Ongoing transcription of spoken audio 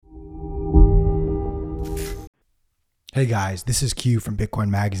Hey guys, this is Q from Bitcoin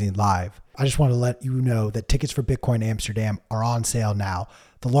Magazine Live. I just want to let you know that tickets for Bitcoin Amsterdam are on sale now.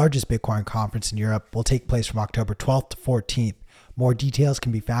 The largest Bitcoin conference in Europe will take place from October 12th to 14th. More details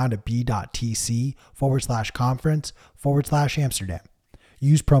can be found at b.tc/conference/Amsterdam.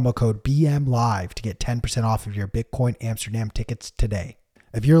 Use promo code BMLive to get 10% off of your Bitcoin Amsterdam tickets today.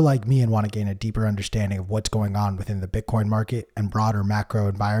 If you're like me and want to gain a deeper understanding of what's going on within the Bitcoin market and broader macro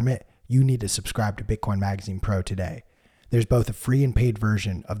environment, you need to subscribe to Bitcoin Magazine Pro today. There's both a free and paid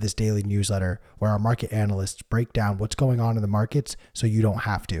version of this daily newsletter where our market analysts break down what's going on in the markets so you don't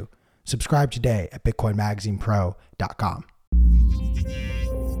have to. Subscribe today at bitcoinmagazinepro.com.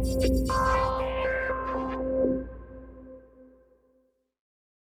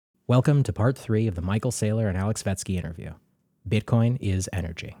 Welcome to part 3 of the Michael Saylor and Alex Svetsky interview. Bitcoin is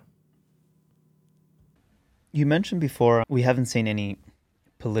energy. You mentioned before we haven't seen any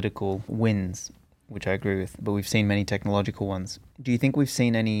political wins, which I agree with, but we've seen many technological ones. Do you think we've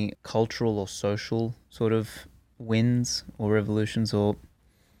seen any cultural or social sort of wins or revolutions or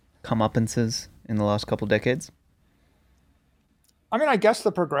comeuppances in the last couple of decades? I mean, I guess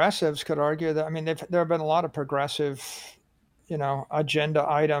the progressives could argue that. I mean, there have been a lot of progressive, agenda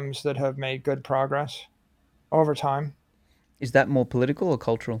items that have made good progress over time. Is that more political or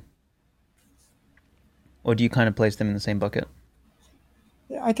cultural? Or do you kind of place them in the same bucket?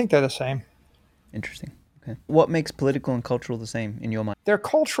 Yeah, I think they're the same. Interesting. Okay. What makes political and cultural the same in your mind? They're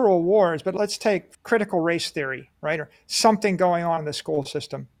cultural wars, but let's take critical race theory, right? Or something going on in the school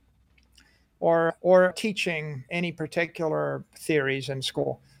system, or teaching any particular theories in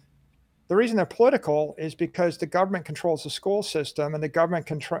school. The reason they're political is because the government controls the school system, and the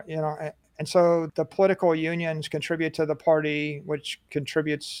government and so the political unions contribute to the party, which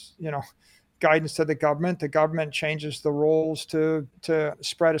contributes, guidance to the government. The government changes the rules to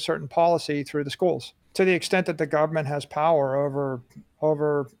spread a certain policy through the schools. To the extent that the government has power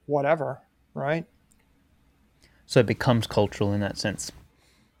over whatever, right? So it becomes cultural in that sense.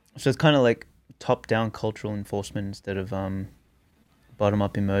 So it's kind of like top-down cultural enforcement instead of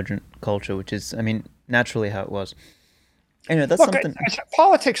bottom-up emergent culture, which is, I mean, naturally how it was. Anyway, that's Look, something.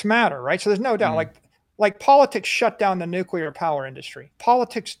 Politics matter, right? So there's no doubt. Like politics shut down the nuclear power industry.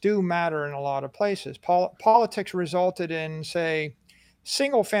 Politics do matter in a lot of places. Politics resulted in, say,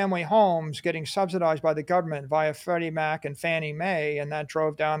 single-family homes getting subsidized by the government via Freddie Mac and Fannie Mae, and that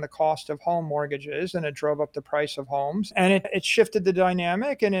drove down the cost of home mortgages, and it drove up the price of homes, and it shifted the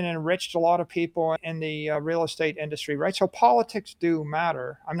dynamic, and it enriched a lot of people in the real estate industry, right? So politics do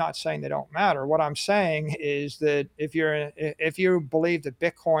matter. I'm not saying they don't matter. What I'm saying is that if you believe that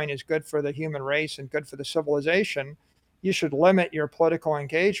Bitcoin is good for the human race and good for the civilization, you should limit your political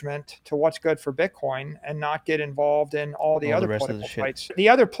engagement to what's good for Bitcoin and not get involved in all the other rest of the political shit. fights. The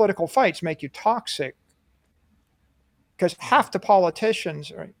other political fights make you toxic because half the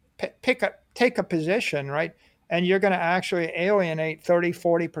politicians take a position, right? And you're going to actually alienate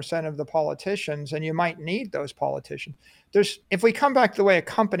 30-40% of the politicians, and you might need those politicians. If we come back to the way a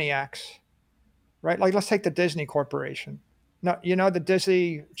company acts, right? Like let's take the Disney Corporation. No, the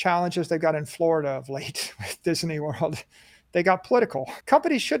Disney challenges they've got in Florida of late with Disney World, they got political.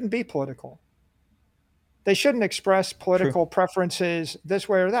 Companies shouldn't be political. They shouldn't express political preferences this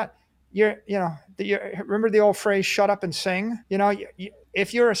way or that. Remember the old phrase, shut up and sing?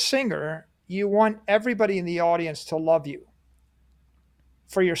 If you're a singer, you want everybody in the audience to love you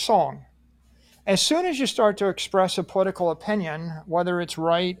for your song. As soon as you start to express a political opinion, whether it's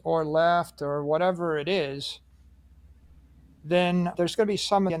right or left or whatever it is, then there's going to be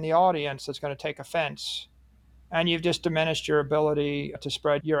someone in the audience that's going to take offense, and you've just diminished your ability to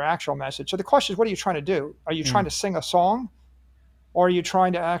spread your actual message. So the question is, what are you trying to do? Are you trying to sing a song, or are you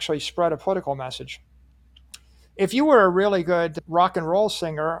trying to actually spread a political message? If you were a really good rock and roll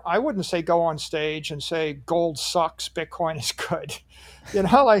singer, I wouldn't say go on stage and say gold sucks, Bitcoin is good.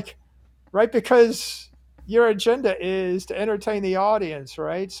 Right? Because your agenda is to entertain the audience,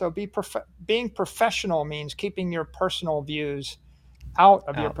 right? So being professional means keeping your personal views out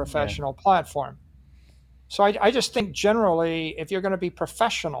of your professional platform. So I just think generally, if you're going to be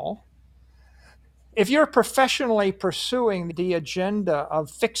professional, if you're professionally pursuing the agenda of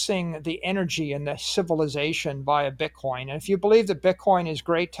fixing the energy and the civilization via Bitcoin, and if you believe that Bitcoin is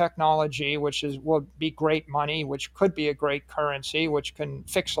great technology, will be great money, which could be a great currency, which can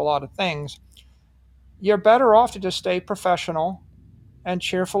fix a lot of things, you're better off to just stay professional and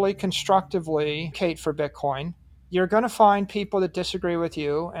cheerfully, constructively advocate for Bitcoin. You're going to find people that disagree with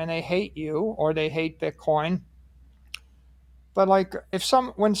you and they hate you or they hate Bitcoin. But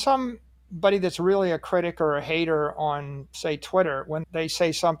when somebody that's really a critic or a hater on, say, Twitter, when they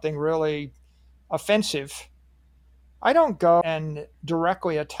say something really offensive, I don't go and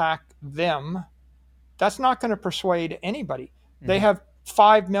directly attack them. That's not going to persuade anybody. They have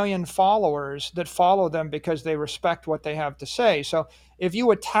 5 million followers that follow them because they respect what they have to say. So if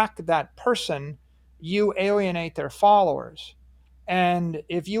you attack that person, you alienate their followers. And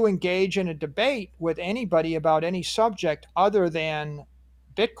if you engage in a debate with anybody about any subject other than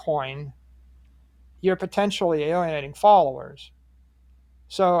Bitcoin, you're potentially alienating followers.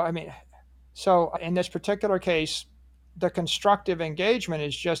 So, I mean, so in this particular case, the constructive engagement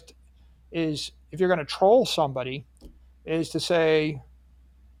is if you're going to troll somebody, is to say,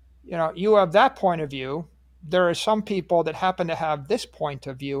 you have that point of view. There are some people that happen to have this point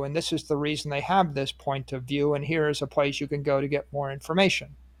of view, and this is the reason they have this point of view, and here is a place you can go to get more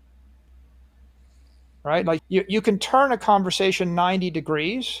information. Right? Like you can turn a conversation 90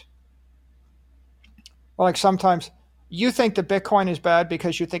 degrees. Like sometimes you think that Bitcoin is bad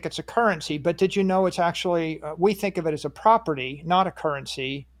because you think it's a currency, but did you know it's actually, we think of it as a property, not a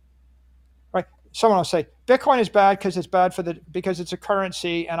currency. Right? Someone will say Bitcoin is bad because it's bad because it's a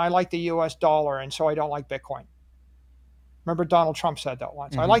currency, and I like the US dollar, and so I don't like Bitcoin. Remember Donald Trump said that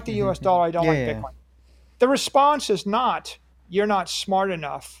once. I like the US dollar, I don't like Bitcoin. The response is not, you're not smart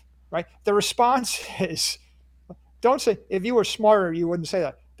enough, right? The response is, don't say, if you were smarter, you wouldn't say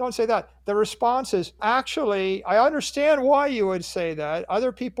that. Don't say that. The response is, actually, I understand why you would say that.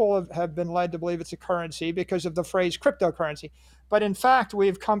 Other people have been led to believe it's a currency because of the phrase cryptocurrency. But in fact,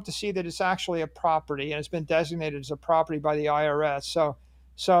 we've come to see that it's actually a property, and it's been designated as a property by the IRS.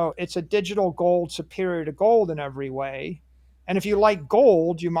 So it's a digital gold superior to gold in every way. And if you like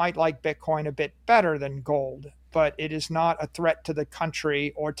gold, you might like Bitcoin a bit better than gold, but it is not a threat to the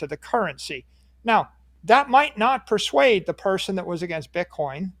country or to the currency. Now, that might not persuade the person that was against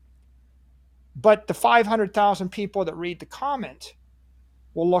Bitcoin, but the 500,000 people that read the comment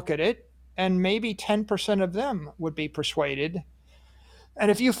will look at it, and maybe 10% of them would be persuaded. And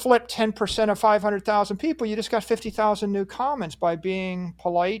if you flip 10% of 500,000 people, you just got 50,000 new comments by being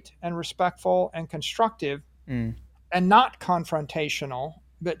polite and respectful and constructive and not confrontational,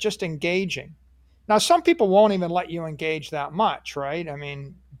 but just engaging. Now, some people won't even let you engage that much, right? I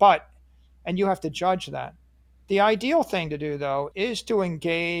mean, and you have to judge that. The ideal thing to do, though, is to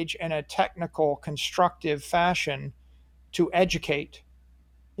engage in a technical, constructive fashion to educate,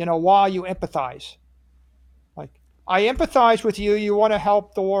 while you empathize. Like, I empathize with you. You want to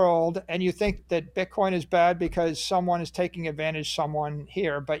help the world, and you think that Bitcoin is bad because someone is taking advantage of someone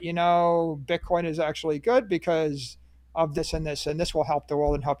here. But, Bitcoin is actually good because of this, and this will help the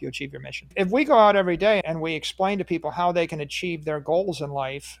world and help you achieve your mission. If we go out every day and we explain to people how they can achieve their goals in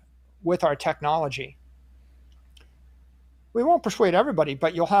life with our technology, we won't persuade everybody,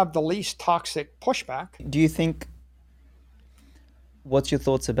 but you'll have the least toxic pushback. Do you think, what's your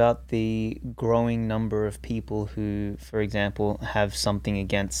thoughts about the growing number of people who, for example, have something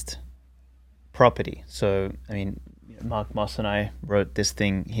against property? So, I mean, Mark Moss and I wrote this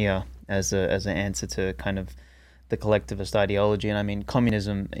thing here as an answer to kind of the collectivist ideology. And I mean,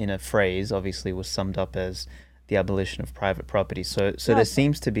 communism in a phrase obviously was summed up as the abolition of private property. So there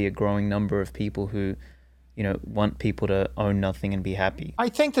seems to be a growing number of people who, want people to own nothing and be happy. I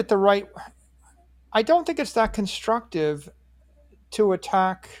think that I don't think it's that constructive to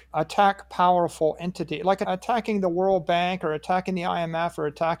attack powerful entity, like attacking the World Bank or attacking the IMF or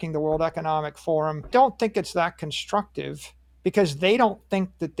attacking the World Economic Forum. Don't think it's that constructive, because they don't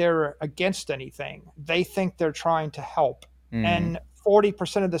think that they're against anything. They think they're trying to help. And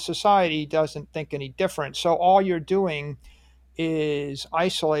 40% of the society doesn't think any different. So all you're doing is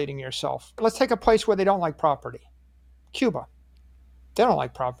isolating yourself. Let's take a place where they don't like property. Cuba. They don't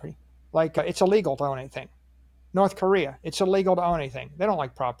like property. Like, it's illegal to own anything. North Korea, it's illegal to own anything. They don't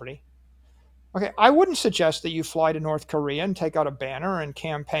like property. Okay, I wouldn't suggest that you fly to North Korea and take out a banner and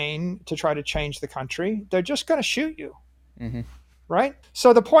campaign to try to change the country. They're just going to shoot you. Right?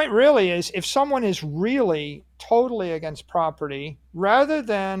 So the point really is, if someone is really totally against property, rather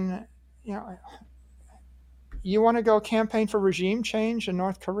than, you want to go campaign for regime change in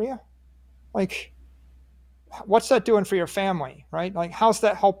North Korea? Like, what's that doing for your family, right? Like, how's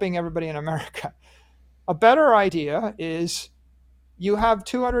that helping everybody in America? A better idea is, you have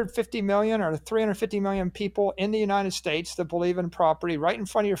 250 million or 350 million people in the United States that believe in property right in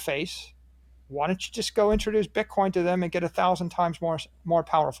front of your face. Why don't you just go introduce Bitcoin to them and get 1,000 times more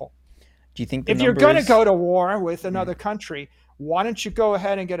powerful? Do you think if you're going to go to war with another country, why don't you go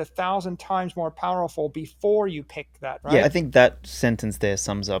ahead and get 1,000 times more powerful before you pick that, right? Yeah, I think that sentence there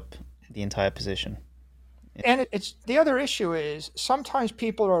sums up the entire position. And it's the other issue is, sometimes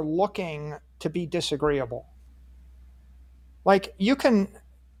people are looking to be disagreeable. Like, you can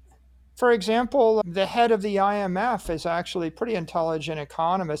For example, the head of the IMF is actually a pretty intelligent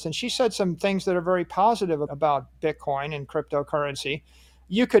economist, and she said some things that are very positive about Bitcoin and cryptocurrency.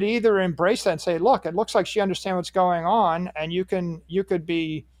 You could either embrace that and say, look, it looks like she understands what's going on, and you could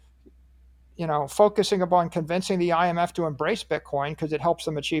be, focusing upon convincing the IMF to embrace Bitcoin because it helps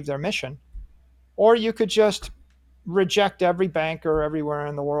them achieve their mission. Or you could just reject every banker everywhere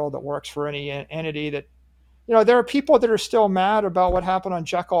in the world that works for any entity that, there are people that are still mad about what happened on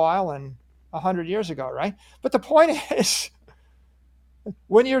Jekyll Island 100 years ago, right? But the point is,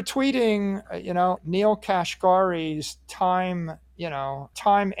 when you're tweeting, Neil Kashkari's Time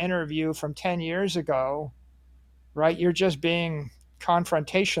interview from 10 years ago, right? You're just being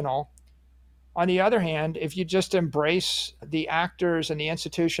confrontational. On the other hand, if you just embrace the actors and the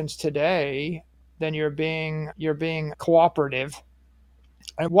institutions today, then you're being cooperative.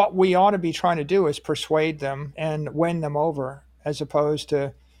 And what we ought to be trying to do is persuade them and win them over, as opposed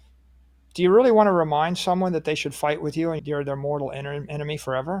to, do you really want to remind someone that they should fight with you and you're their mortal enemy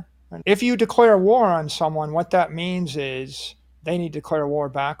forever? If you declare war on someone, what that means is they need to declare war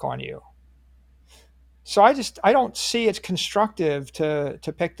back on you. So I don't see it's constructive to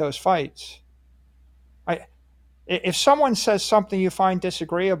pick those fights. If someone says something you find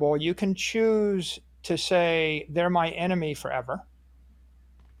disagreeable, you can choose to say they're my enemy forever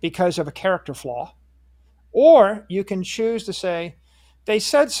because of a character flaw. Or you can choose to say, they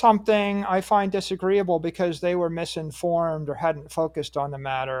said something I find disagreeable because they were misinformed or hadn't focused on the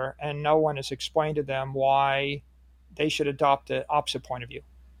matter, and no one has explained to them why they should adopt the opposite point of view.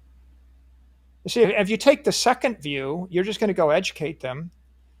 You see, if you take the second view, you're just going to go educate them,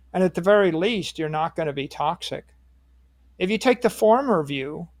 and at the very least, you're not going to be toxic. If you take the former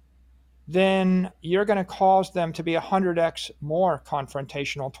view, then you're going to cause them to be 100x more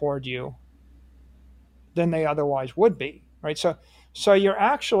confrontational toward you than they otherwise would be, right? So you're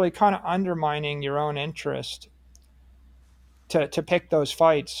actually kind of undermining your own interest to pick those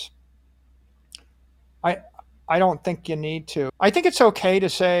fights. I don't think you need to. I think it's okay to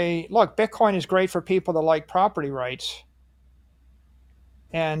say, look, Bitcoin is great for people that like property rights.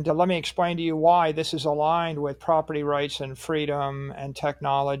 And let me explain to you why this is aligned with property rights and freedom and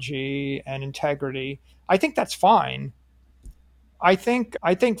technology and integrity. I think that's fine. I think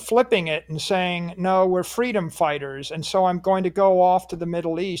flipping it and saying, no, we're freedom fighters, and so I'm going to go off to the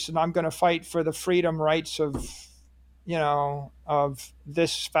Middle East and I'm going to fight for the freedom rights of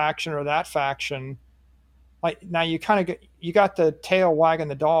this faction or that faction. Like, now you got the tail wagging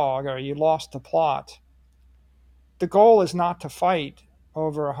the dog, or you lost the plot. The goal is not to fight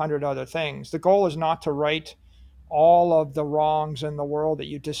over 100 other things. The goal is not to right all of the wrongs in the world that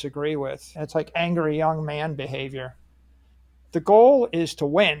you disagree with. It's like angry young man behavior. The goal is to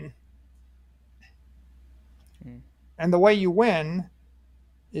win. And the way you win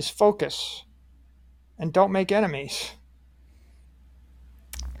is focus and don't make enemies.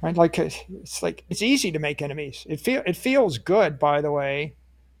 Right? It's easy to make enemies. It feels good, by the way.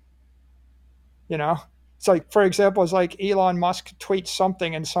 It's like, for example, it's like Elon Musk tweets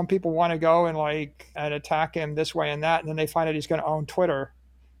something and some people want to go and attack him this way and that, and then they find out he's going to own Twitter.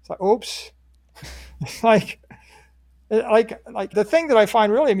 It's like, oops. like the thing that I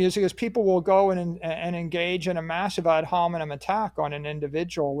find really amusing is people will go and engage in a massive ad hominem attack on an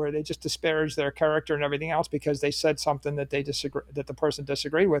individual where they just disparage their character and everything else because they said something that the person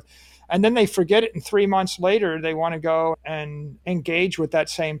disagreed with, and then they forget it, and 3 months later they want to go and engage with that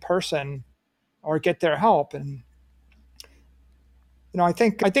same person or get their help. And I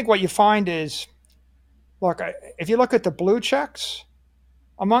think what you find is, look, if you look at the blue checks.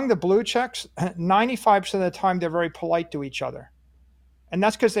 Among the blue checks, 95% of the time, they're very polite to each other. And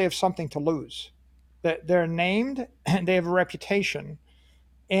that's because they have something to lose. They're named, and they have a reputation.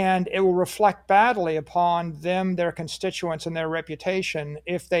 And it will reflect badly upon them, their constituents, and their reputation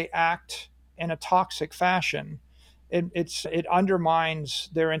if they act in a toxic fashion. It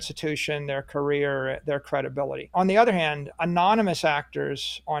undermines their institution, their career, their credibility. On the other hand, anonymous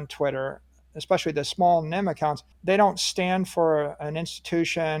actors on Twitter, especially the small NIM accounts, they don't stand for an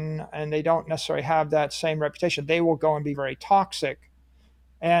institution and they don't necessarily have that same reputation. They will go and be very toxic.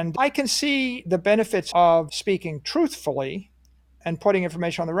 And I can see the benefits of speaking truthfully and putting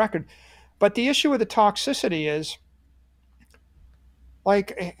information on the record. But the issue with the toxicity is,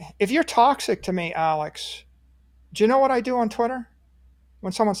 like, if you're toxic to me, Alex, do you know what I do on Twitter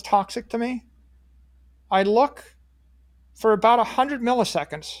when someone's toxic to me? I look for about 100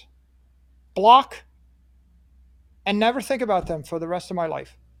 milliseconds, block, and never think about them for the rest of my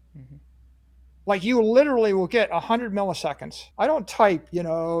life. Mm-hmm. Like you literally will get 100 milliseconds. I don't type,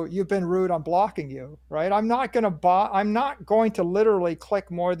 you've been rude, I'm blocking you, right? I'm not going to literally click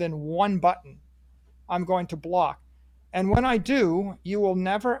more than one button. I'm going to block. And when I do, you will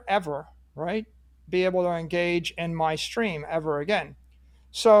never, ever, right, be able to engage in my stream ever again.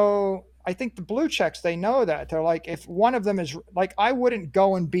 So I think the blue checks, they know that. They're like, if one of them is like, I wouldn't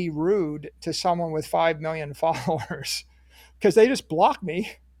go and be rude to someone with 5 million followers because they just block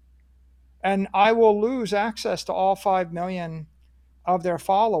me and I will lose access to all 5 million of their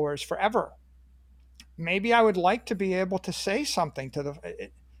followers forever. Maybe I would like to be able to say something to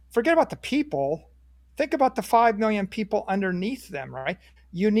forget about the people. Think about the 5 million people underneath them, right?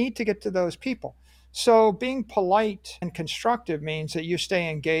 You need to get to those people. So being polite and constructive means that you stay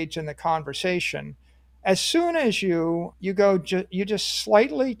engaged in the conversation. As soon as you just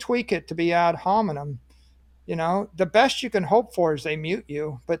slightly tweak it to be ad hominem, the best you can hope for is they mute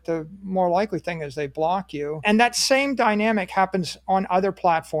you, but the more likely thing is they block you. And that same dynamic happens on other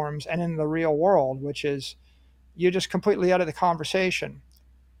platforms and in the real world, which is you're just completely out of the conversation.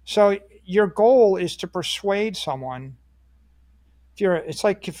 So your goal is to persuade someone. It's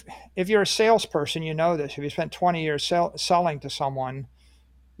like if you're a salesperson, you know this. If you spent 20 years selling to someone,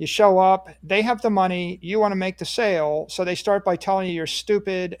 you show up, they have the money, you want to make the sale. So they start by telling you you're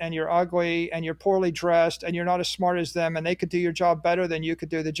stupid and you're ugly and you're poorly dressed and you're not as smart as them and they could do your job better than you could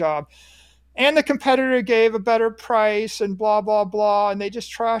do the job. And the competitor gave a better price and blah, blah, blah. And they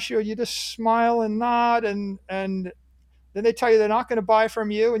just trash you. You just smile and nod. And then they tell you they're not going to buy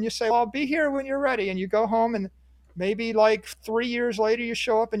from you. And you say, well, I'll be here when you're ready. And you go home and maybe like 3 years later, you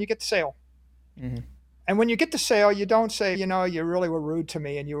show up and you get the sale. Mm-hmm. And when you get the sale, you don't say, you really were rude to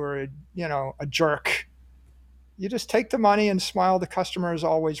me and you were, a jerk. You just take the money and smile. The customer is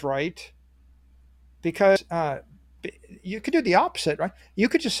always right. Because you could do the opposite, right? You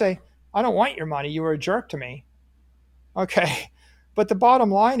could just say, I don't want your money. You were a jerk to me. Okay. But the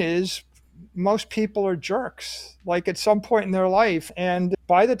bottom line is most people are jerks, like at some point in their life. And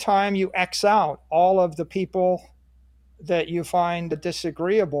by the time you X out all of the people that you find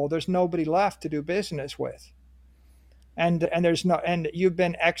disagreeable, there's nobody left to do business with. And you've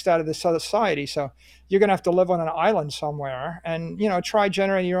been X'd out of the society. So you're going to have to live on an island somewhere and, try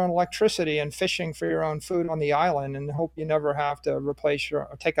generating your own electricity and fishing for your own food on the island and hope you never have to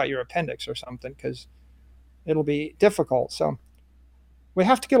or take out your appendix or something because it'll be difficult. So we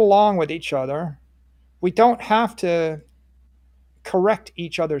have to get along with each other. We don't have to correct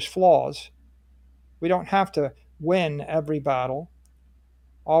each other's flaws. We don't have to win every battle.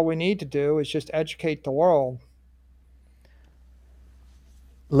 All we need to do is just educate the world.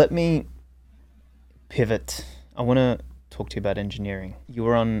 Let me pivot. I want to talk to you about engineering. You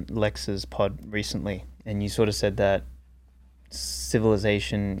were on Lex's pod recently, and you sort of said that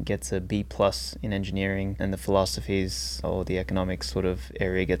civilization gets a B plus in engineering, and the philosophies or the economics sort of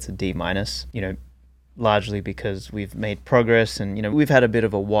area gets a D minus. Largely because we've made progress, and we've had a bit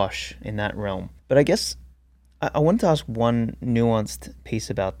of a wash in that realm. But I guess I wanted to ask one nuanced piece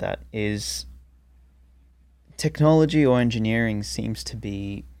about that is technology or engineering seems to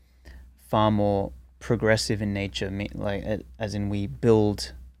be far more progressive in nature, like as in we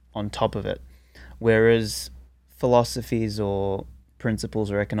build on top of it, whereas philosophies or principles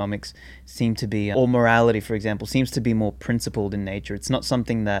or economics seem to be, or morality, for example, seems to be more principled in nature. It's not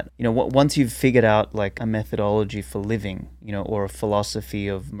something that, once you've figured out like a methodology for living, or a philosophy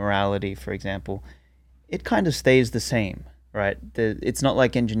of morality, for example, it kind of stays the same, right? It's not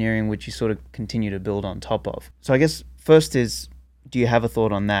like engineering, which you sort of continue to build on top of. So I guess first is, do you have a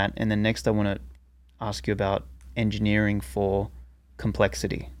thought on that? And then next I want to ask you about engineering for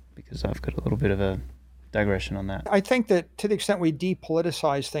complexity, because I've got a little bit of a digression on that. I think that to the extent we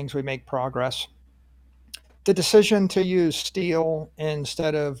depoliticize things, we make progress. The decision to use steel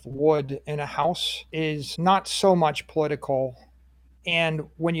instead of wood in a house is not so much political. And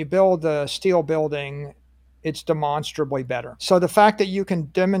when you build a steel building, it's demonstrably better. So the fact that you can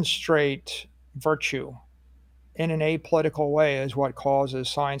demonstrate virtue in an apolitical way is what causes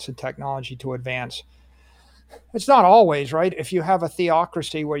science and technology to advance. It's not always, right? If you have a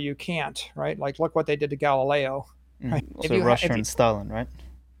theocracy where you can't, right? Like look what they did to Galileo. Right? Also Russia and Stalin, right?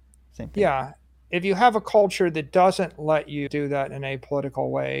 Same thing. Yeah. If you have a culture that doesn't let you do that in a political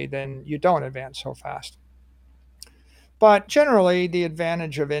way, then you don't advance so fast. But generally, the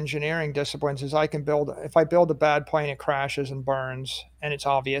advantage of engineering disciplines is if I build a bad plane, it crashes and burns, and it's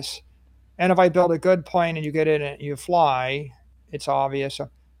obvious. And if I build a good plane and you get in it and you fly, it's obvious.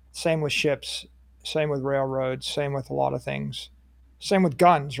 Same with ships, same with railroads, same with a lot of things. Same with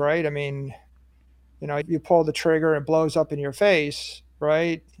guns, right? I mean, you pull the trigger, it blows up in your face,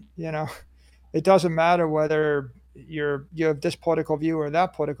 right? It doesn't matter whether you have this political view or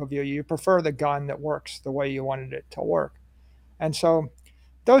that political view. You prefer the gun that works the way you wanted it to work. And so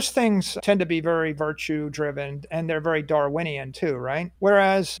those things tend to be very virtue driven, and they're very Darwinian too, right?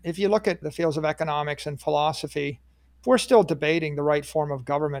 Whereas if you look at the fields of economics and philosophy, we're still debating the right form of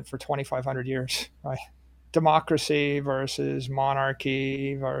government for 2,500 years, right? Democracy versus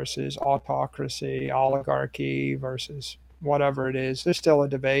monarchy versus autocracy, oligarchy versus whatever it is. There's still a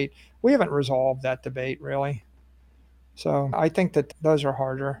debate. We haven't resolved that debate really. So I think that those are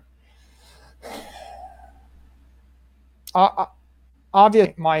harder.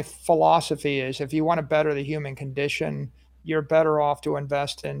 Obviously, my philosophy is if you want to better the human condition, you're better off to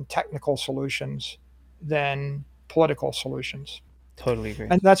invest in technical solutions than political solutions. Totally agree.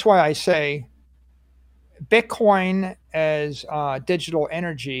 And that's why I say Bitcoin as digital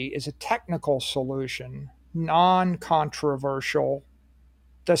energy is a technical solution, non-controversial,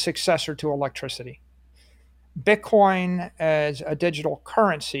 the successor to electricity. Bitcoin as a digital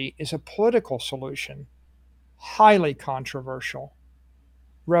currency is a political solution, highly controversial,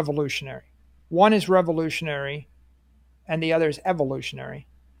 revolutionary. One is revolutionary and the other is evolutionary.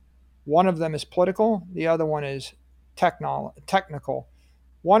 One of them is political, the other one is technical.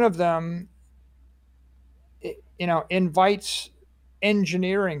 One of them invites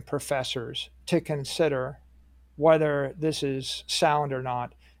engineering professors to consider whether this is sound or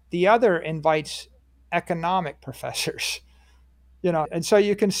not. The other invites economic professors. And so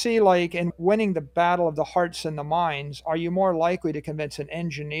you can see, like, in winning the battle of the hearts and the minds, are you more likely to convince an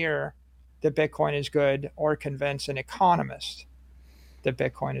engineer that Bitcoin is good or convince an economist that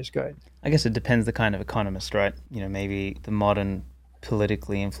Bitcoin is good? I guess it depends the kind of economist, right? Maybe the modern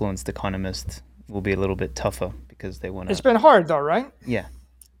politically influenced economist will be a little bit tougher because they want to. It's been hard though, right? Yeah.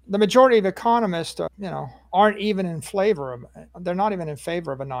 The majority of economists, aren't even in favor of. They're not even in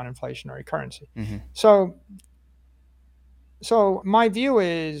favor of a non-inflationary currency. Mm-hmm. So my view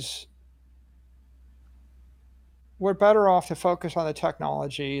is we're better off to focus on the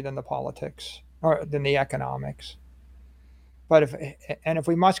technology than the politics or than the economics. But if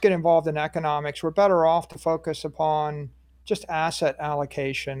we must get involved in economics, we're better off to focus upon just asset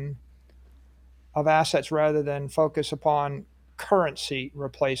allocation of assets rather than focus upon currency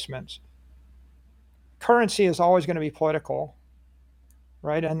replacements. Currency is always going to be political,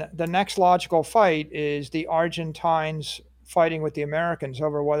 right? And the next logical fight is the Argentines fighting with the Americans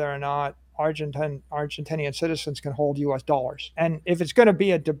over whether or not Argentinian citizens can hold US dollars. And if it's going to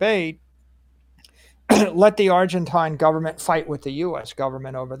be a debate, let the Argentine government fight with the US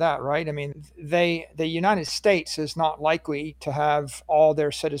government over that, right? I mean, the United States is not likely to have all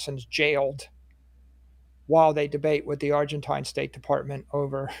their citizens jailed while they debate with the Argentine State Department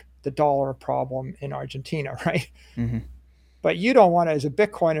over the dollar problem in Argentina, right? Mm-hmm. But you don't want to, as a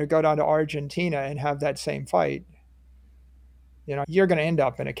Bitcoiner, go down to Argentina and have that same fight. You're going to end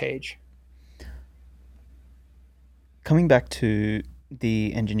up in a cage. Coming back to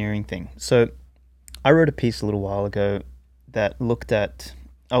the engineering thing. So I wrote a piece a little while ago that looked at,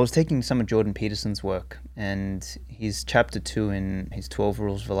 I was taking some of Jordan Peterson's work, and his chapter 2 in his 12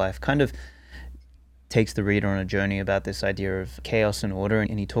 Rules for Life kind of takes the reader on a journey about this idea of chaos and order,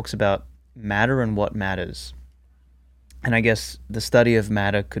 and he talks about matter and what matters. And I guess the study of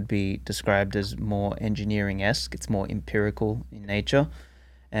matter could be described as more engineering-esque. It's more empirical in nature,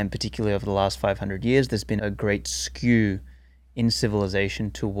 and particularly over the last 500 years, there's been a great skew in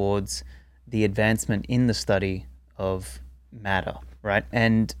civilization towards the advancement in the study of matter, right?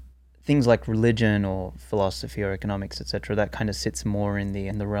 And things like religion or philosophy or economics, etc., that kind of sits more in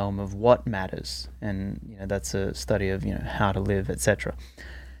the realm of what matters, and that's a study of how to live, etc.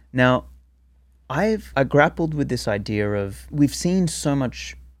 Now, I grappled with this idea of, we've seen so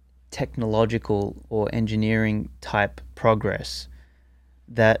much technological or engineering type progress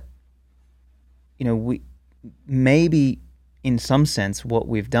that we maybe in some sense what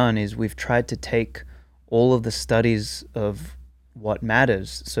we've done is we've tried to take all of the studies of what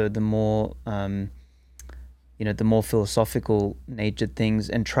matters, so the more the more philosophical natured things,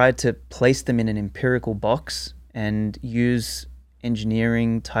 and tried to place them in an empirical box and use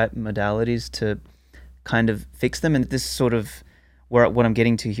engineering type modalities to kind of fix them. And this sort of what I'm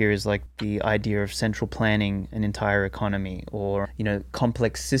getting to here is like the idea of central planning an entire economy, or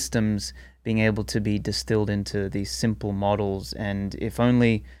complex systems being able to be distilled into these simple models, and if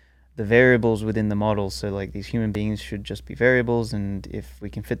only the variables within the model, so like these human beings should just be variables, and if we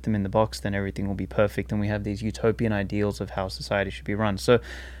can fit them in the box, then everything will be perfect, and we have these utopian ideals of how society should be run. So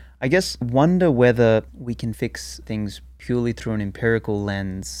I guess wonder whether we can fix things purely through an empirical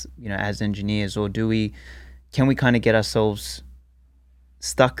lens, as engineers, or can we kind of get ourselves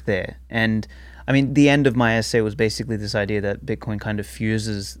stuck there. And I mean, the end of my essay was basically this idea that Bitcoin kind of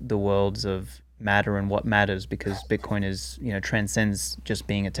fuses the worlds of matter and what matters, because Bitcoin is, transcends just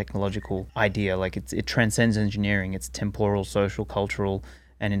being a technological idea. Like it transcends engineering. It's temporal, social, cultural,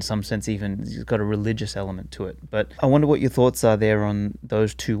 and in some sense even it's got a religious element to it. But I wonder what your thoughts are there on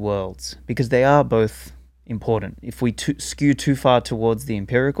those two worlds, because they are both important. If we skew too far towards the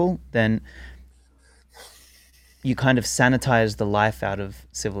empirical, then you kind of sanitize the life out of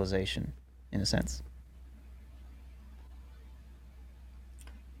civilization, in a sense.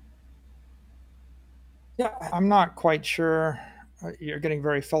 Yeah, I'm not quite sure. You're getting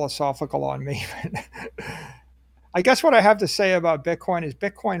very philosophical on me. I guess what I have to say about Bitcoin is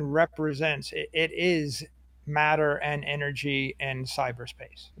Bitcoin represents, it is matter and energy in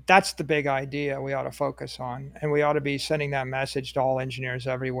cyberspace. That's the big idea we ought to focus on. And we ought to be sending that message to all engineers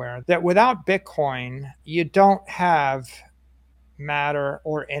everywhere that without Bitcoin, you don't have matter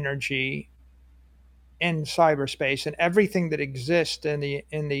or energy in cyberspace, and everything that exists in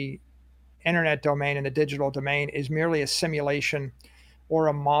the internet domain and the digital domain is merely a simulation or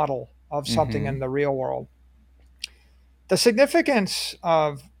a model of something in the real world. The significance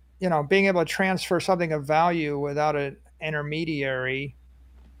of being able to transfer something of value without an intermediary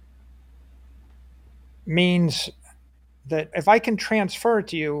means that if I can transfer it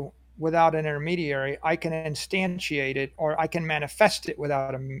to you without an intermediary, I can instantiate it, or I can manifest it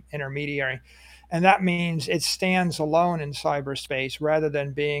without an intermediary. And that means it stands alone in cyberspace rather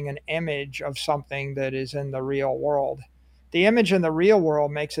than being an image of something that is in the real world. The image in the real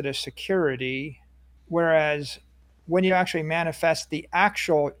world makes it a security, whereas when you actually manifest the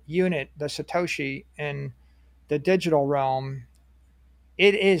actual unit, the Satoshi, in the digital realm,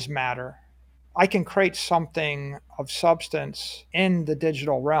 it is matter. I can create something of substance in the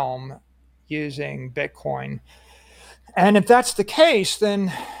digital realm using Bitcoin. And if that's the case,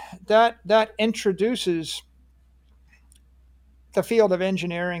 then that introduces the field of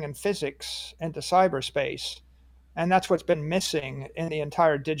engineering and physics into cyberspace. And that's what's been missing in the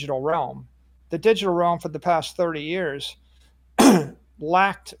entire digital realm. The digital realm for the past 30 years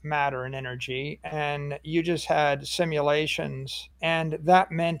lacked matter and energy, and you just had simulations. And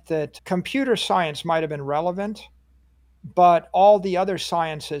that meant that computer science might have been relevant, but all the other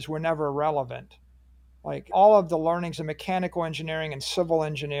sciences were never relevant. Like all of the learnings in mechanical engineering and civil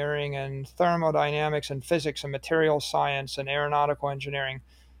engineering and thermodynamics and physics and material science and aeronautical engineering,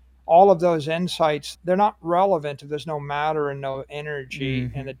 all of those insights, they're not relevant if there's no matter and no energy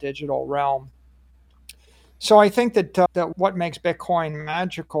in the digital realm. So I think that what makes Bitcoin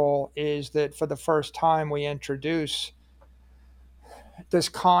magical is that for the first time we introduce this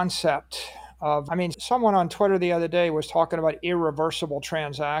concept of, someone on Twitter the other day was talking about irreversible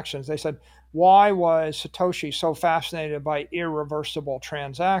transactions. They said, why was Satoshi so fascinated by irreversible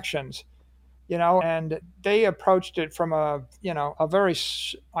transactions? And they approached it from a very,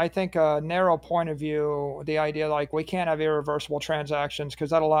 I think, a narrow point of view. The idea like we can't have irreversible transactions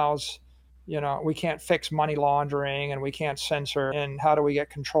because that allows, we can't fix money laundering and we can't censor, and how do we get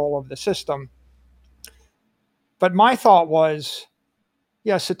control of the system? But my thought was,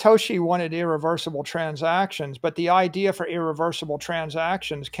 yeah, Satoshi wanted irreversible transactions, but the idea for irreversible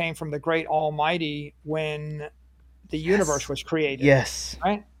transactions came from the great Almighty when the universe was created. Yes.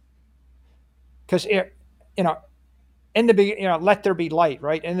 Right? Because in the beginning, let there be light,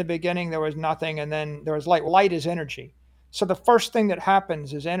 right? In the beginning, there was nothing, and then there was light. Light is energy. So the first thing that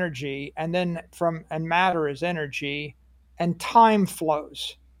happens is energy, and then and matter is energy, and time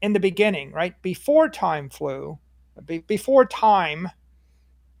flows. In the beginning, right? Before time flew, before time,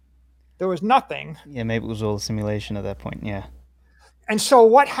 there was nothing. Yeah, maybe it was all a simulation at that point. Yeah. And so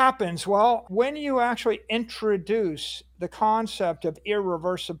what happens? Well, when you actually introduce the concept of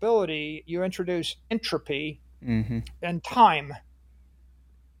irreversibility, you introduce entropy and time,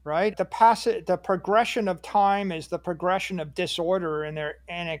 right? The progression of time is the progression of disorder, and they're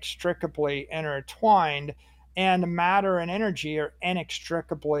inextricably intertwined, and matter and energy are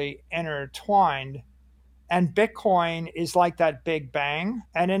inextricably intertwined. And Bitcoin is like that Big Bang.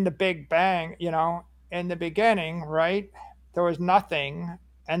 And in the Big Bang, in the beginning, right, there was nothing.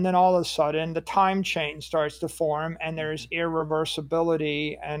 And then all of a sudden, the time chain starts to form, and there's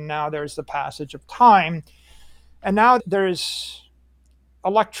irreversibility. And now there's the passage of time. And now there's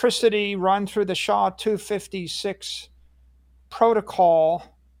electricity run through the SHA-256 protocol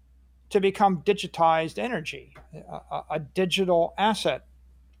to become digitized energy, a digital asset.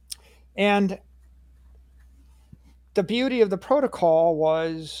 And the beauty of the protocol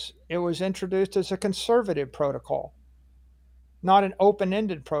was it was introduced as a conservative protocol, not an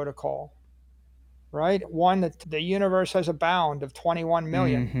open-ended protocol. right? One that the universe has a bound of 21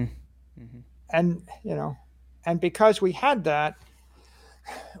 million. And, and because we had that,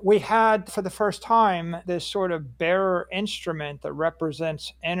 we had for the first time this sort of bearer instrument that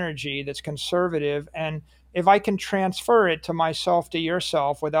represents energy that's conservative. And if I can transfer it to myself, to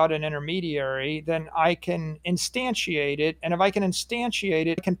yourself without an intermediary, then I can instantiate it. And if I can instantiate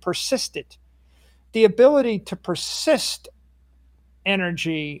it, I can persist it. The ability to persist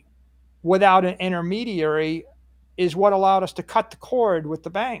energy without an intermediary is what allowed us to cut the cord with the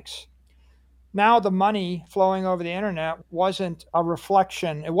banks. Now the money flowing over the internet wasn't a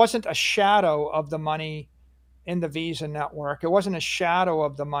reflection, it wasn't a shadow of the money in the Visa network, it wasn't a shadow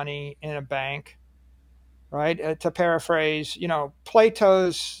of the money in a bank, right? To paraphrase,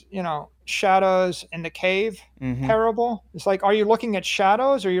 Plato's, shadows in the cave parable. It's like, are you looking at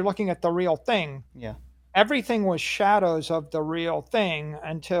shadows or are you looking at the real thing? Yeah. Everything was shadows of the real thing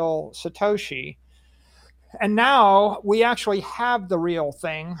until Satoshi. And now we actually have the real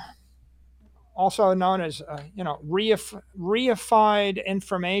thing, also known as, reified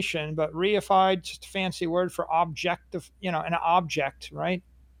information, but reified, just a fancy word for objective, an object, right?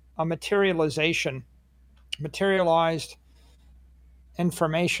 A materialization, materialized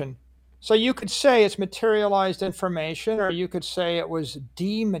information. So you could say it's materialized information, or you could say it was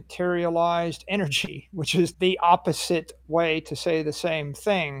dematerialized energy, which is the opposite way to say the same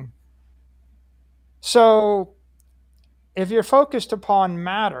thing. So if you're focused upon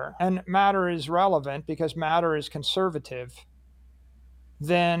matter, and matter is relevant because matter is conservative,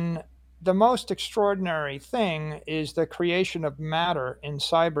 then the most extraordinary thing is the creation of matter in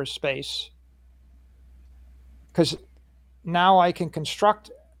cyberspace. Because now I can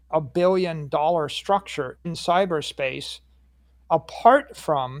construct $1 billion structure in cyberspace apart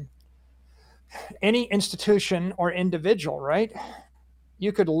from any institution or individual, right?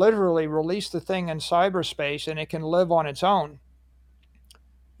 You could literally release the thing in cyberspace and it can live on its own.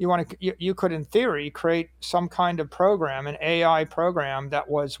 You could, in theory, create some kind of program, an AI program that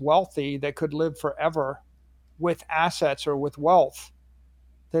was wealthy, that could live forever with assets or with wealth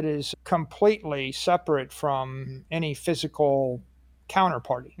that is completely separate from any physical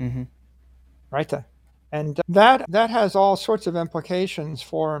counterparty, right? And that has all sorts of implications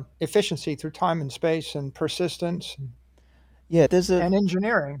for efficiency through time and space and persistence. Yeah, and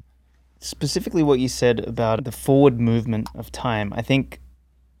engineering. Specifically what you said about the forward movement of time. I think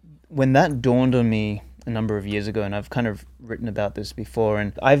when that dawned on me a number of years ago, and I've kind of written about this before,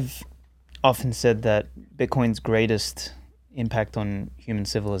 and I've often said that Bitcoin's greatest impact on human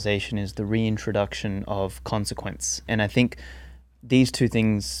civilization is the reintroduction of consequence. And I think these two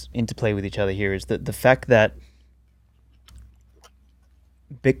things interplay with each other here, is that the fact that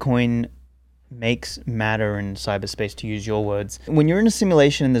Bitcoin makes matter in cyberspace, to use your words. When you're in a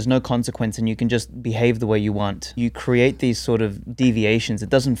simulation and there's no consequence and you can just behave the way you want, you create these sort of deviations. It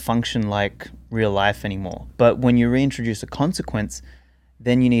doesn't function like real life anymore. But when you reintroduce a consequence,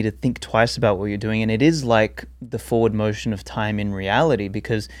 then you need to think twice about what you're doing. And it is like the forward motion of time in reality,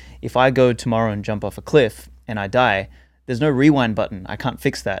 because if I go tomorrow and jump off a cliff and I die, there's no rewind button. I can't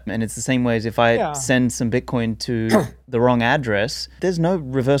fix that. And it's the same way as if I send some Bitcoin to the wrong address, there's no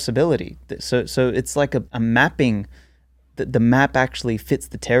reversibility. So it's like a mapping. The map actually fits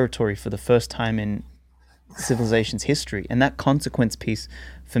the territory for the first time in civilization's history. And that consequence piece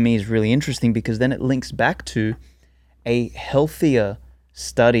for me is really interesting, because then it links back to a healthier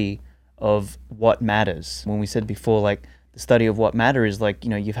study of what matters. When we said before, like, the study of what matter is, like,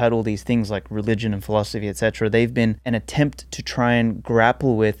 you've had all these things like religion and philosophy, etc. They've been an attempt to try and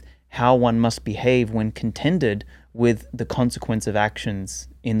grapple with how one must behave when contended with the consequence of actions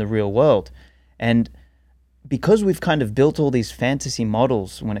in the real world. And because we've kind of built all these fantasy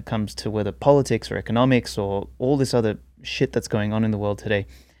models when it comes to whether politics or economics or all this other shit that's going on in the world today,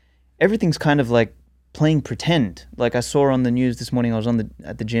 everything's kind of like playing pretend. Like, I saw on the news this morning, I was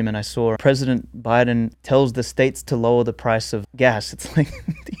at the gym, and I saw President Biden tells the states to lower the price of gas. It's like,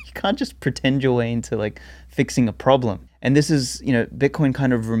 you can't just pretend your way into like fixing a problem. And this is, Bitcoin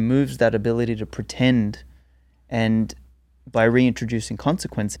kind of removes that ability to pretend, and by reintroducing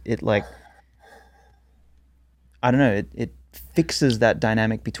consequence, it it fixes that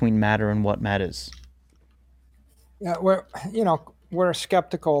dynamic between matter and what matters. Yeah, we're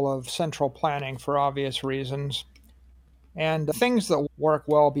skeptical of central planning for obvious reasons. And things that work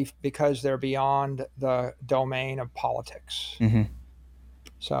well because they're beyond the domain of politics.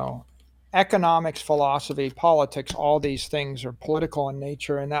 So economics, philosophy, politics, all these things are political in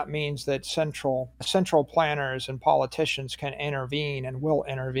nature, and that means that central planners and politicians can intervene and will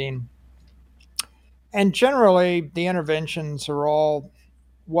intervene. And generally, the interventions are all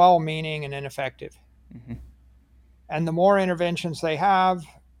well-meaning and ineffective. Mm-hmm. And the more interventions they have,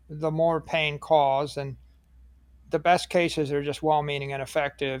 the more pain caused. And the best cases are just well-meaning and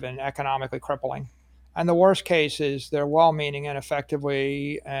effective and economically crippling. And the worst cases, they're well-meaning and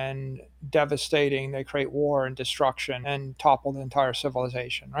effectively and devastating. They create war and destruction and topple the entire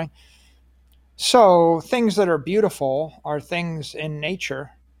civilization, right? So things that are beautiful are things in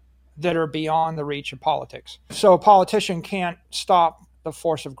nature that are beyond the reach of politics. So a politician can't stop the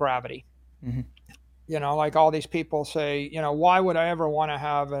force of gravity. Mm-hmm. Like all these people say, why would I ever want to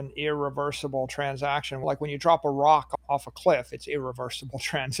have an irreversible transaction? Like when you drop a rock off a cliff, it's irreversible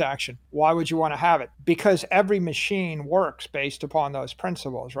transaction. Why would you want to have it? Because every machine works based upon those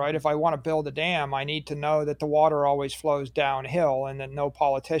principles, right? If I want to build a dam, I need to know that the water always flows downhill and that no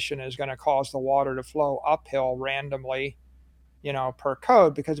politician is going to cause the water to flow uphill randomly, per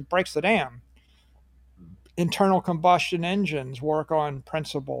code, because it breaks the dam. Internal combustion engines work on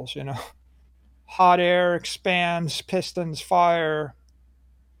principles, hot air expands, pistons fire,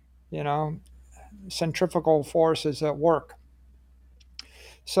 centrifugal forces at work.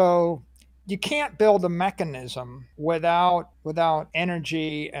 So you can't build a mechanism without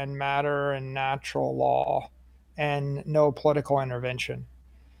energy and matter and natural law and no political intervention.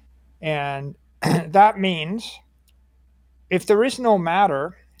 And that means if there is no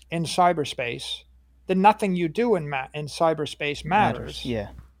matter in cyberspace, then nothing you do in cyberspace matters. Yeah.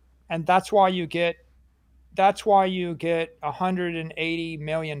 And that's why you get 180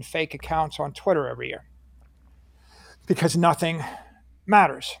 million fake accounts on Twitter every year, because nothing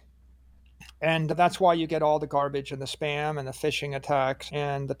matters. And that's why you get all the garbage and the spam and the phishing attacks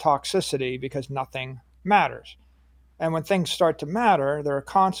and the toxicity, because nothing matters. And when things start to matter, there are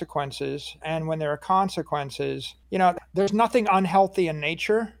consequences. And when there are consequences, there's nothing unhealthy in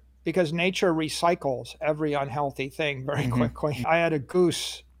nature, because nature recycles every unhealthy thing very quickly. I had a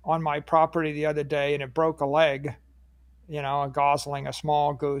goose on my property the other day and it broke a leg, a gosling, a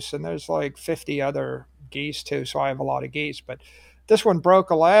small goose. And there's like 50 other geese too. So I have a lot of geese, but this one broke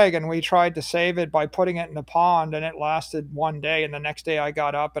a leg and we tried to save it by putting it in the pond, and it lasted one day. And the next day I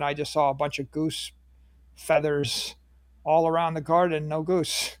got up and I just saw a bunch of goose feathers all around the garden, no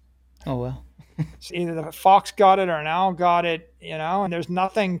goose. Oh, well. So either the fox got it or an owl got it, and there's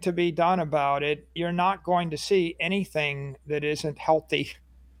nothing to be done about it. You're not going to see anything that isn't healthy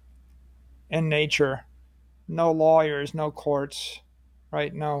in nature. No lawyers, no courts,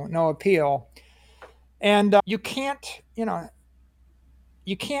 right? No appeal. And you can't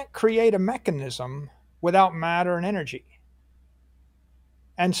create a mechanism without matter and energy.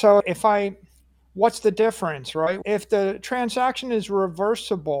 And so what's the difference, right? If the transaction is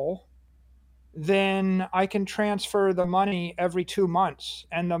reversible, then I can transfer the money every 2 months,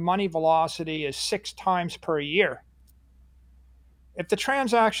 and the money velocity is 6 times per year. If the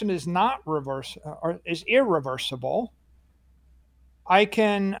transaction is not or is irreversible, I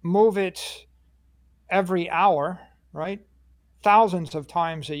can move it every hour, right? Thousands of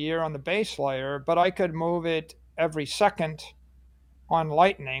times a year on the base layer, but I could move it every second on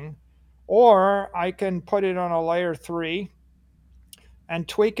Lightning, or I can put it on a layer 3 and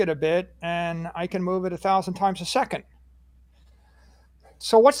tweak it a bit, and I can move it 1,000 times a second.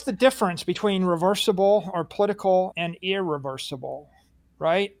 So what's the difference between reversible or political and irreversible,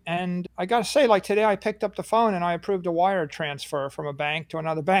 right? And I got to say, like today I picked up the phone and I approved a wire transfer from a bank to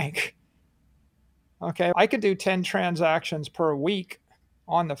another bank. Okay, I could do 10 transactions per week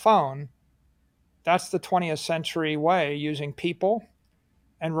on the phone. That's the 20th century way, using people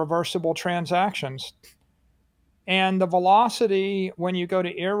and reversible transactions. And the velocity when you go to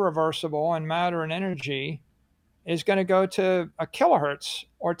irreversible and matter and energy is going to go to a kilohertz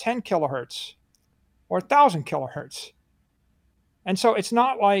or 10 kilohertz or 1,000 kilohertz. And so it's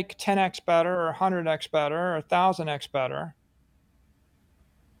not like 10x better or 100x better or 1,000x better.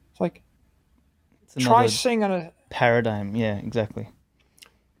 It's like, try singing a paradigm. Yeah, exactly.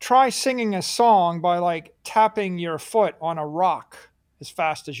 Try singing a song by like tapping your foot on a rock as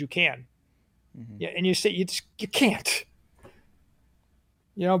fast as you can. Yeah, and you say you can't.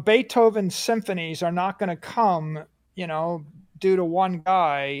 Beethoven's symphonies are not going to come, due to one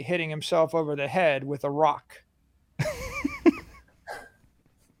guy hitting himself over the head with a rock.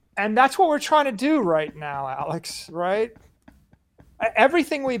 And that's what we're trying to do right now, Alex, right?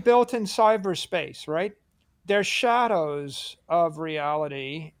 Everything we built in cyberspace, right? They're shadows of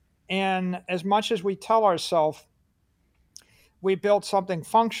reality. And as much as we tell ourselves we built something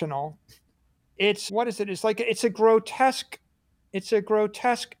functional, it's a grotesque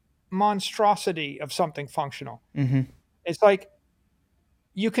monstrosity of something functional. It's like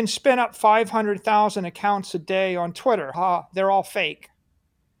you can spin up 500,000 accounts a day on Twitter. They're all fake.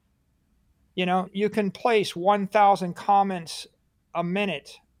 You can place 1,000 comments a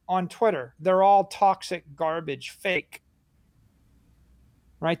minute on Twitter. They're all toxic garbage, fake.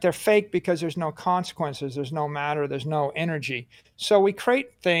 Right? They're fake because there's no consequences, there's no matter, there's no energy. So we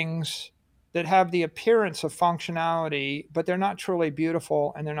create things that have the appearance of functionality, but they're not truly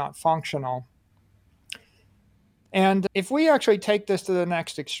beautiful and they're not functional. And if we actually take this to the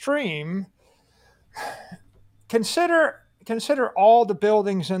next extreme, consider all the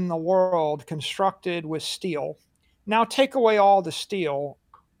buildings in the world constructed with steel. Now take away all the steel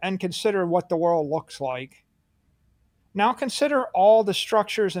and consider what the world looks like. Now consider all the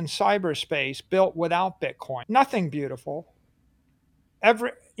structures in cyberspace built without Bitcoin. Nothing beautiful.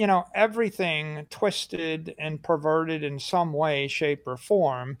 Everything twisted and perverted in some way, shape, or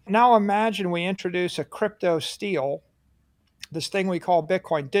form. Now imagine we introduce a crypto steel, this thing we call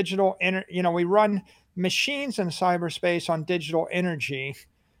Bitcoin, we run machines in cyberspace on digital energy,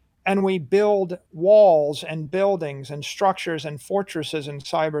 and we build walls and buildings and structures and fortresses in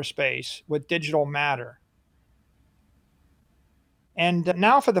cyberspace with digital matter. And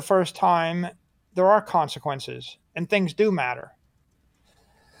now for the first time, there are consequences and things do matter.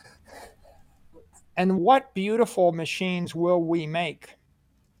 And what beautiful machines will we make?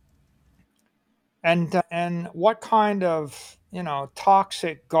 And what kind of,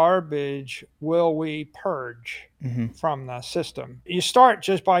 toxic garbage will we purge from the system? You start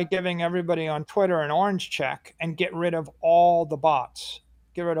just by giving everybody on Twitter an orange check and get rid of all the bots,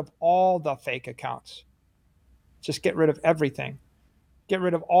 get rid of all the fake accounts. Just get rid of everything. Get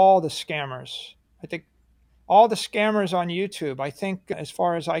rid of all the scammers. I think all the scammers on YouTube, I think as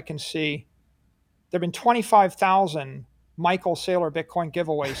far as I can see, there have been 25,000 Michael Saylor Bitcoin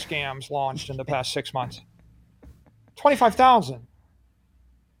giveaway scams launched in the past 6 months. 25,000.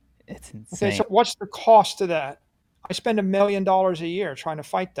 It's insane. Okay, so what's the cost of that? I spend $1 million a year trying to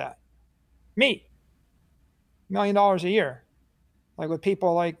fight that. Me. $1 million a year. Like with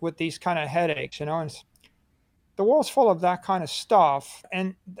people like with these kind of headaches, and the world's full of that kind of stuff.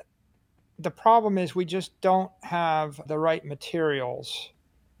 And the problem is we just don't have the right materials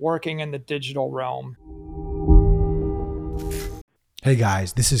working in the digital realm. Hey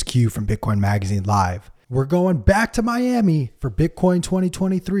guys, this is Q from Bitcoin Magazine Live. We're going back to Miami for Bitcoin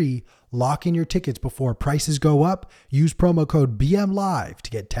 2023. Lock in your tickets before prices go up. Use promo code BMLive to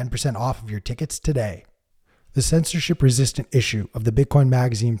get 10% off of your tickets today. The censorship-resistant issue of the Bitcoin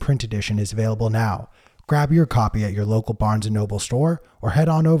Magazine print edition is available now. Grab your copy at your local Barnes & Noble store or head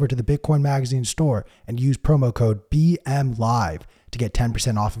on over to the Bitcoin Magazine store and use promo code BMLive to get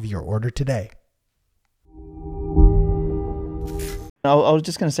 10% off of your order today. I was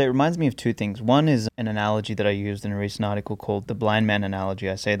just going to say, it reminds me of two things. One is an analogy that I used in a recent article called the blind man analogy.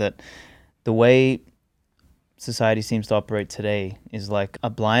 I say that the way society seems to operate today is like a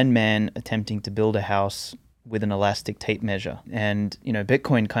blind man attempting to build a house with an elastic tape measure. And,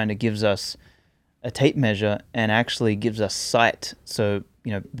 Bitcoin kind of gives us a tape measure and actually gives us sight. So,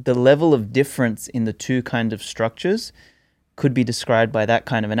 the level of difference in the two kind of structures could be described by that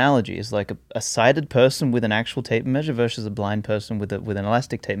kind of analogy. It's like a sighted person with an actual tape measure versus a blind person with an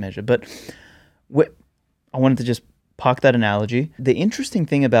elastic tape measure. But I wanted to just park that analogy. The interesting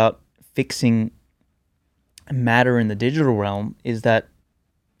thing about fixing matter in the digital realm is that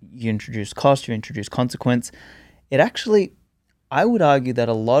you introduce cost, you introduce consequence. It actually, I would argue that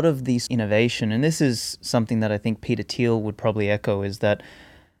a lot of these innovation, and this is something that I think Peter Thiel would probably echo, is that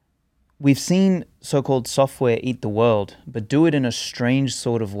we've seen so-called software eat the world, but do it in a strange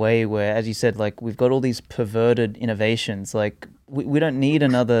sort of way where, as you said, like we've got all these perverted innovations. Like we don't need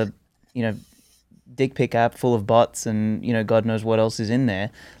another, dick pic app full of bots and, God knows what else is in there.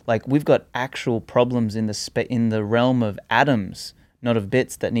 Like we've got actual problems in the realm of atoms, not of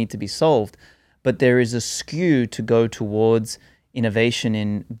bits, that need to be solved. But there is a skew to go towards innovation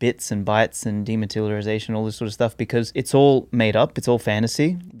in bits and bytes and dematerialization, all this sort of stuff, because it's all made up. It's all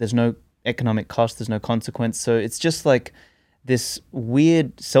fantasy. There's no economic cost, there's no consequence. So it's just like this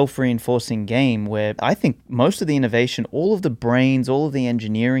weird self-reinforcing game where I think most of the innovation, all of the brains, all of the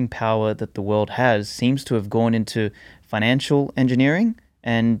engineering power that the world has seems to have gone into financial engineering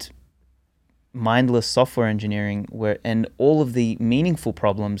and mindless software engineering, and all of the meaningful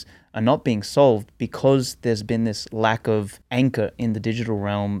problems are not being solved because there's been this lack of anchor in the digital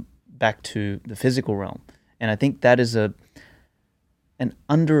realm back to the physical realm. And I think that is an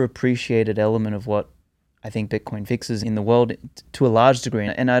underappreciated element of what I think Bitcoin fixes in the world to a large degree.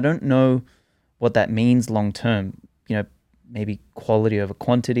 And I don't know what that means long term. Maybe quality over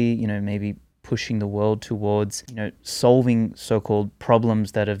quantity, maybe pushing the world towards, solving so-called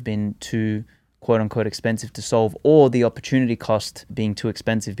problems that have been too quote unquote expensive to solve, or the opportunity cost being too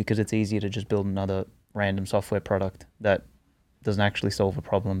expensive because it's easier to just build another random software product that doesn't actually solve a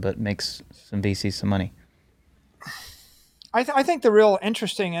problem but makes some VCs some money? I think the real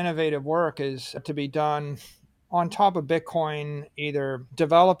interesting, innovative work is to be done on top of Bitcoin, either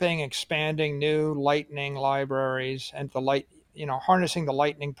developing, expanding new Lightning libraries and harnessing the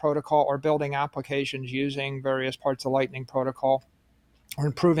Lightning protocol, or building applications using various parts of Lightning protocol or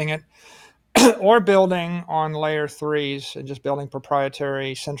improving it, or building on layer threes and just building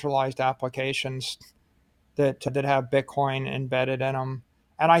proprietary centralized applications that have Bitcoin embedded in them.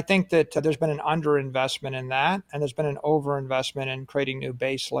 And I think that there's been an underinvestment in that, and there's been an overinvestment in creating new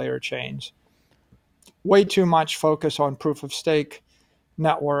base layer chains. Way too much focus on proof of stake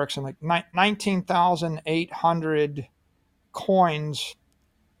networks and like 19,800 coins,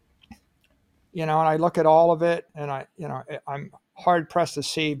 and I look at all of it and I'm hard pressed to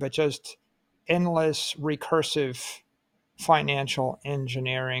see, but just endless recursive financial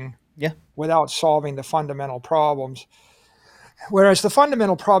engineering without solving the fundamental problems. Whereas the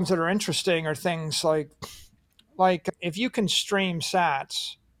fundamental problems that are interesting are things like if you can stream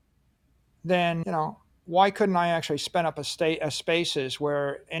sats, then why couldn't I actually spin up a spaces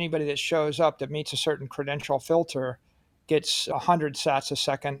where anybody that shows up that meets a certain credential filter gets 100 sats a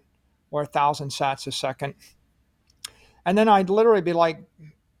second or 1,000 sats a second, and then I'd literally be like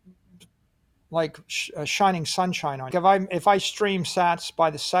shining sunshine on. If I stream sats by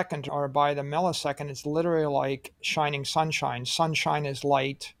the second or by the millisecond, it's literally like shining sunshine. Sunshine is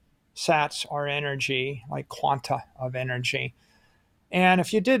light, sats are energy, like quanta of energy. And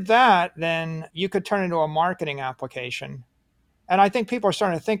if you did that, then you could turn into a marketing application. And I think people are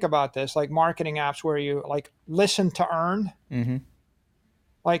starting to think about this, like marketing apps where you like listen to earn. Mm-hmm.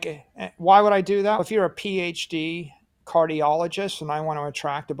 Like, why would I do that? If you're a PhD cardiologist and I want to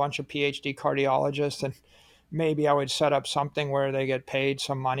attract a bunch of PhD cardiologists, and maybe I would set up something where they get paid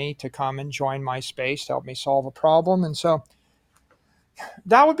some money to come and join my space to help me solve a problem. And so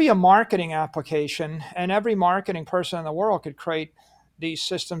that would be a marketing application, and every marketing person in the world could create these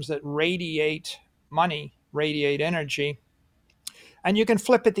systems that radiate money, radiate energy. And you can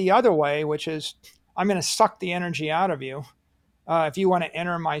flip it the other way, which is I'm going to suck the energy out of you. If you want to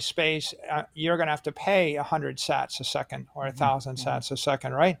enter my space, you're going to have to pay 100 sats a second or 1,000 sats a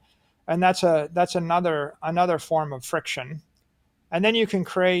second, right? And that's another form of friction. And then you can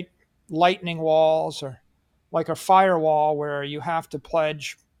create lightning walls, or like a firewall where you have to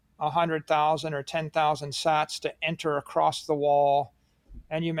pledge 100,000 or 10,000 sats to enter across the wall,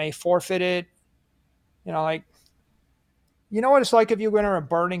 and you may forfeit it. You know what it's like if you go into a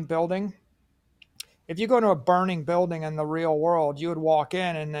burning building? If you go into a burning building in the real world, you would walk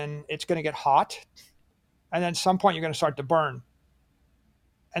in and then it's going to get hot. And then at some point you're going to start to burn.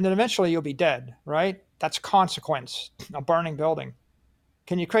 And then eventually you'll be dead, right? That's consequence, a burning building.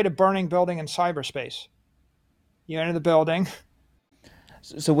 Can you create a burning building in cyberspace? You enter the building.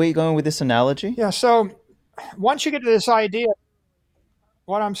 So where are you going with this analogy? Yeah, so once you get to this idea,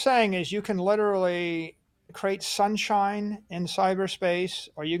 what I'm saying is you can literally create sunshine in cyberspace,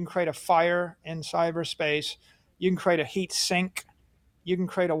 or you can create a fire in cyberspace. You can create a heat sink. You can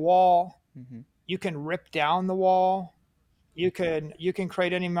create a wall. Mm-hmm. You can rip down the wall. You can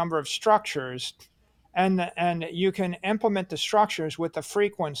create any number of structures, and you can implement the structures with a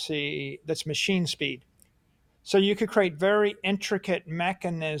frequency that's machine speed. So you could create very intricate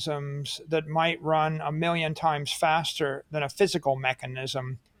mechanisms that might run 1,000,000 times faster than a physical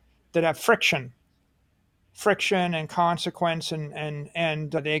mechanism, that have friction and consequence,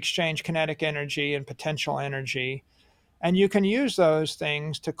 and they exchange kinetic energy and potential energy. And you can use those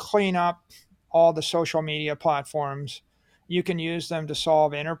things to clean up all the social media platforms. You can use them to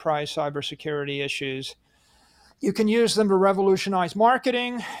solve enterprise cybersecurity issues. You can use them to revolutionize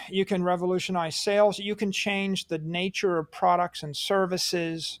marketing. You can revolutionize sales. You can change the nature of products and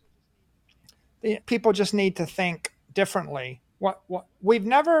services. People just need to think differently. What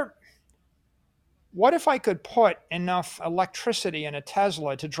if I could put enough electricity in a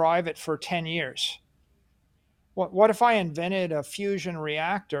Tesla to drive it for 10 years? What if I invented a fusion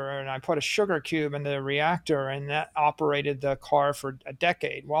reactor and I put a sugar cube in the reactor and that operated the car for a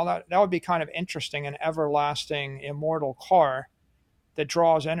decade? Well, that would be kind of interesting, an everlasting, immortal car that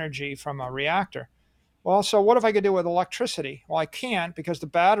draws energy from a reactor. Well, so what if I could do it with electricity? Well, I can't, because the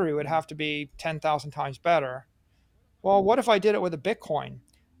battery would have to be 10,000 times better. Well, what if I did it with a Bitcoin?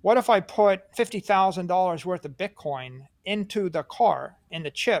 What if I put $50,000 worth of Bitcoin into the car, in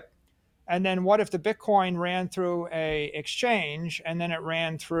the chip? And then what if the Bitcoin ran through a exchange, and then it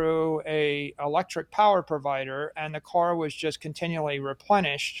ran through a electric power provider, and the car was just continually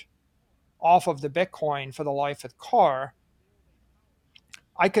replenished off of the Bitcoin for the life of the car,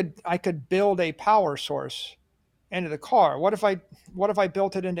 I could build a power source into the car. What if I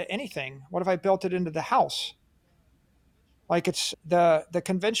built it into anything? What if I built it into the house? Like, it's the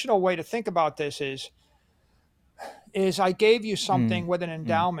conventional way to think about this is I gave you something with an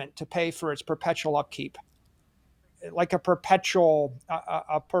endowment to pay for its perpetual upkeep, like a perpetual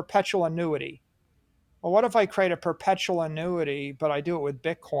annuity. Well, what if I create a perpetual annuity, but I do it with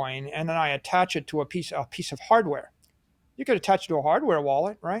Bitcoin, and then I attach it to a piece of hardware? You could attach it to a hardware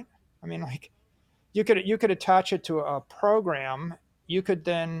wallet, right? I mean, like, you could attach it to a program. You could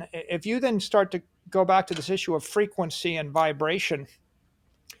then, if you then start to go back to this issue of frequency and vibration,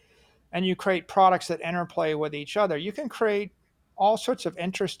 and you create products that interplay with each other, you can create all sorts of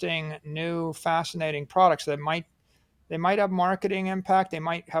interesting, new, fascinating products that might have marketing impact. They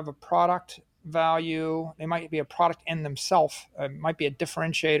might have a product value. They might be a product in themselves. It might be a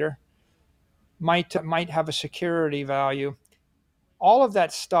differentiator. Might have a security value. All of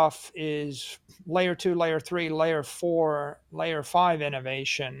that stuff is layer 2, layer 3, layer 4, layer 5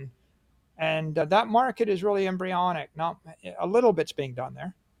 innovation. And that market is really embryonic. Not a little bit's being done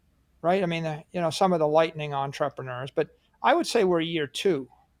there, right? I mean, some of the Lightning entrepreneurs, but I would say we're year 2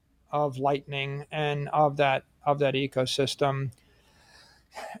 of Lightning and of that ecosystem.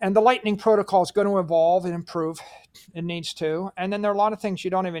 And the Lightning protocol is going to evolve and improve. It needs to. And then there are a lot of things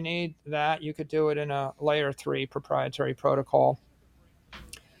you don't even need that. You could do it in a layer 3 proprietary protocol.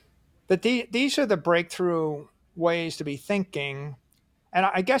 But these are the breakthrough ways to be thinking. And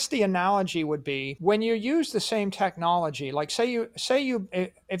I guess the analogy would be when you use the same technology, like say you,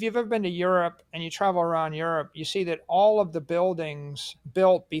 if you've ever been to Europe and you travel around Europe, you see that all of the buildings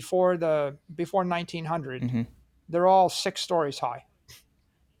built before 1900, they're all 6 stories high.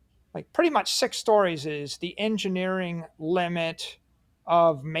 Like, pretty much 6 stories is the engineering limit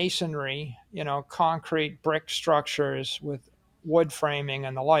of masonry, concrete brick structures with wood framing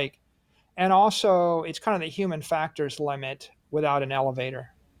and the like. And also, it's kind of the human factors limit without an elevator.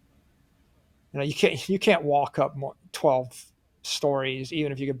 You can't walk up 12 stories,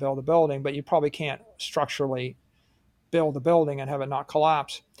 even if you could build a building, but you probably can't structurally build a building and have it not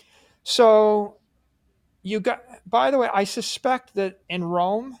collapse. So by the way, I suspect that in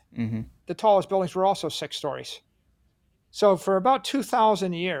Rome, the tallest buildings were also 6 stories. So for about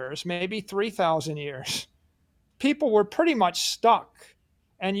 2,000 years, maybe 3,000 years, people were pretty much stuck.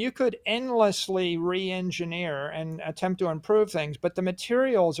 And you could endlessly re-engineer and attempt to improve things, but the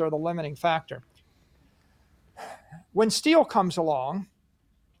materials are the limiting factor. When steel comes along,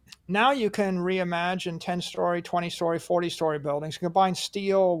 now you can reimagine 10-story, 20-story, 40-story buildings, combine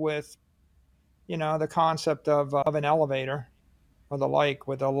steel with, the concept of an elevator or the like,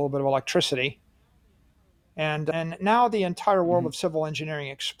 with a little bit of electricity. And now the entire world of civil engineering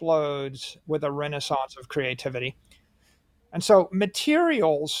explodes with a renaissance of creativity. And so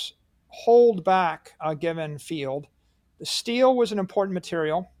materials hold back a given field. The steel was an important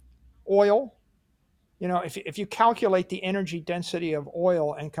material. Oil, if you calculate the energy density of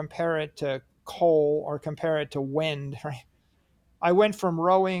oil and compare it to coal or compare it to wind, right? I went from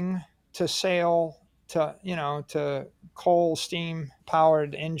rowing to sail to coal, steam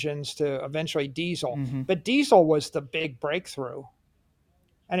powered engines to eventually diesel. But diesel was the big breakthrough.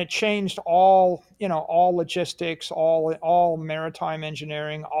 And it changed all logistics, all maritime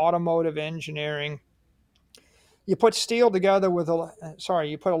engineering, automotive engineering. You put you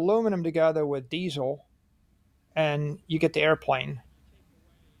put aluminum together with diesel, and you get the airplane.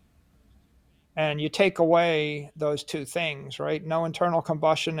 And you take away those 2 things, right? No internal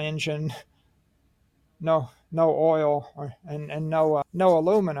combustion engine, no oil, and no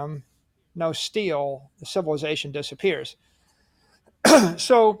aluminum, no steel. The civilization disappears.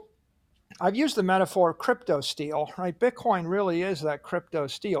 So I've used the metaphor crypto steel, right? Bitcoin really is that crypto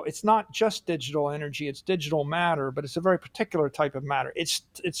steel. It's not just digital energy, it's digital matter, but it's a very particular type of matter. It's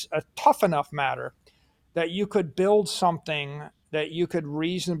a tough enough matter that you could build something that you could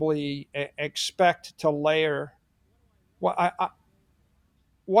reasonably expect to layer. What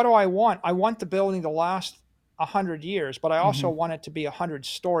do I want? I want the building to last 100 years, but I also want it to be 100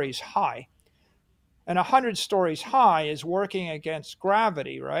 stories high. And 100 stories high is working against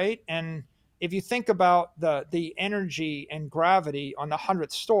gravity, right? And if you think about the energy and gravity on the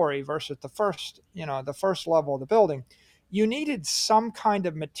 100th story versus the first level of the building, you needed some kind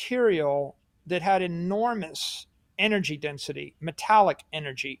of material that had enormous energy density, metallic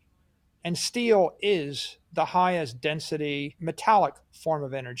energy. And steel is the highest density metallic form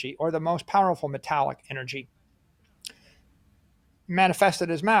of energy, or the most powerful metallic energy,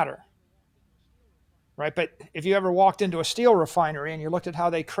 manifested as matter. right? But if you ever walked into a steel refinery and you looked at how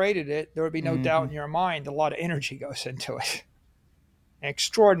they created it, there would be no doubt Mhm. in your mind a lot of energy goes into it.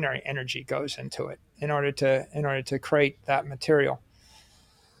 Extraordinary energy goes into it in order to create that material.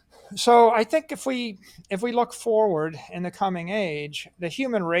 So I think if we look forward in the coming age, the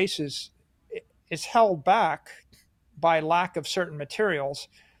human race is held back by lack of certain materials.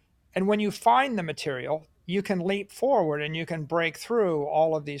 And when you find the material, you can leap forward and you can break through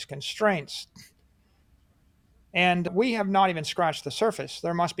all of these constraints. And we have not even scratched the surface.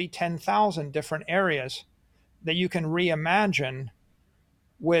 There must be 10,000 different areas that you can reimagine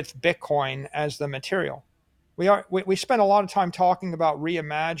with Bitcoin as the material. We spend a lot of time talking about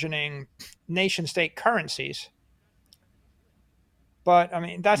reimagining nation state currencies, but I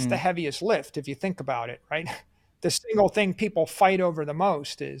mean that's the Mm. heaviest lift if you think about it, right? The single thing people fight over the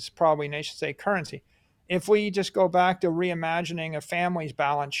most is probably nation state currency. If we just go back to reimagining a family's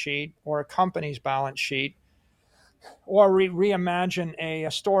balance sheet or a company's balance sheet, or reimagine a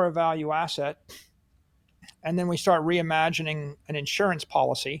store of value asset, and then we start reimagining an insurance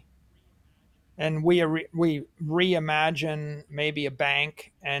policy, and we reimagine maybe a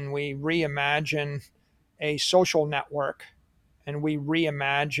bank, and we reimagine a social network, and we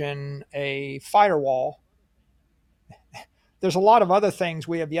reimagine a firewall. There's a lot of other things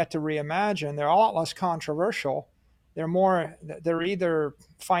we have yet to reimagine. They're a lot less controversial. They're either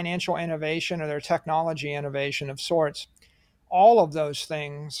financial innovation or they're technology innovation of sorts. All of those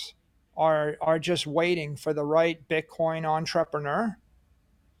things are just waiting for the right Bitcoin entrepreneur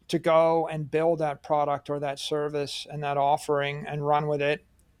to go and build that product or that service and that offering and run with it.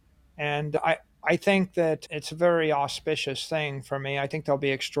 And I think that it's a very auspicious thing for me. I think there'll be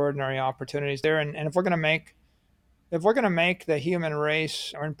extraordinary opportunities there. And if we're going to make the human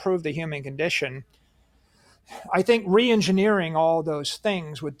race or improve the human condition, I think re-engineering all those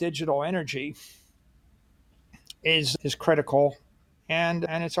things with digital energy is critical, and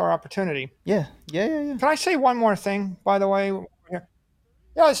it's our opportunity. Yeah, yeah, yeah, yeah. Can I say one more thing, by the way?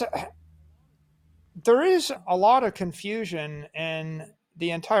 Yeah, there is a lot of confusion in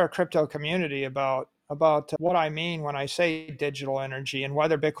the entire crypto community about what I mean when I say digital energy and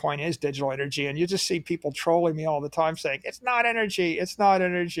whether Bitcoin is digital energy. And you just see people trolling me all the time saying it's not energy,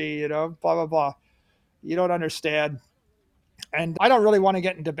 blah blah blah. You don't understand. And I don't really want to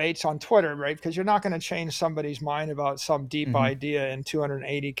get in debates on Twitter, right? Because you're not going to change somebody's mind about some deep Hmm. idea in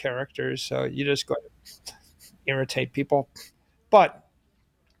 280 characters. So you just go to irritate people. But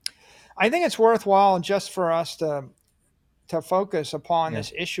I think it's worthwhile just for us to focus upon Yeah.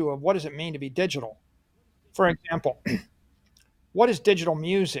 this issue of what does it mean to be digital. For example, what is digital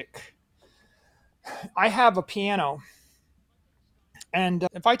music? I have a piano, and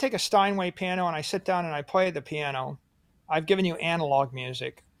if I take a Steinway piano and I sit down and I play the piano, I've given you analog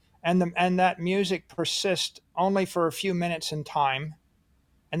music, and that music persists only for a few minutes in time,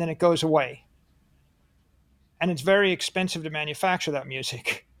 and then it goes away. And it's very expensive to manufacture that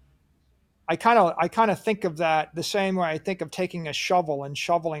music. I kind of think of that the same way I think of taking a shovel and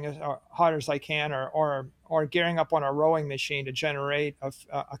shoveling as hard as I can, or gearing up on a rowing machine to generate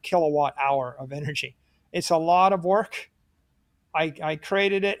a kilowatt hour of energy. It's a lot of work. I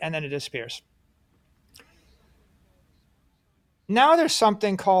created it and then it disappears. Now there's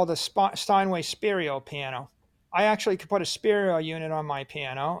something called a Steinway Stereo piano. I actually could put a stereo unit on my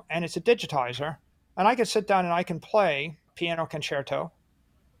piano, and it's a digitizer, and I can sit down and I can play piano concerto,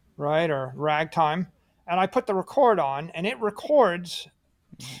 right, or ragtime, and I put the record on, and it records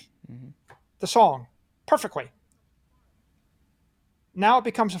Hmm. the song perfectly. Now it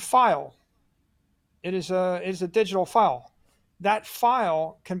becomes a file. It is a digital file. That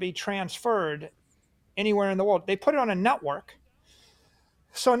file can be transferred anywhere in the world. They put it on a network.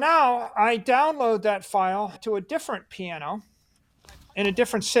 So now I download that file to a different piano in a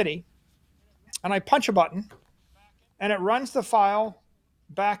different city, and I punch a button, and it runs the file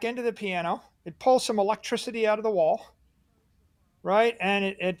back into the piano. It pulls some electricity out of the wall, right? And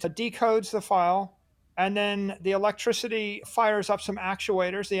it decodes the file. And then the electricity fires up some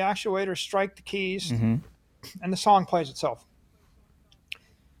actuators. The actuators strike the keys, Hmm. and the song plays itself.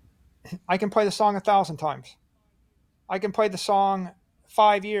 I can play the song 1,000 times. I can play the song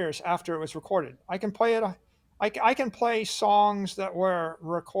 5 years after it was recorded. I can play it. I can play songs that were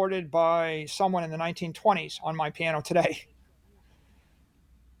recorded by someone in the 1920s on my piano today.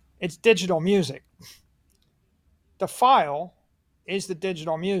 It's digital music. The file is the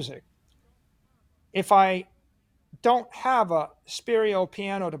digital music. If I don't have a stereo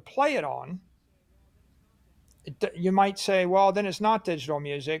piano to play it on, you might say, well, then it's not digital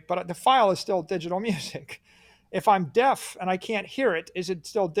music, but the file is still digital music. If I'm deaf and I can't hear it, is it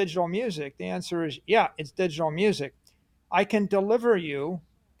still digital music? The answer is yeah, it's digital music. I can deliver you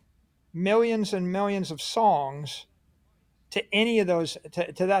millions and millions of songs to any of those,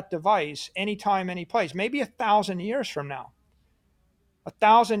 to that device, anytime, any place, maybe 1,000 years from now.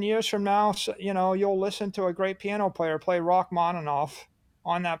 1,000 years from now, you'll listen to a great piano player play Rachmaninoff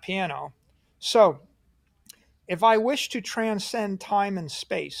on that piano. So if I wish to transcend time and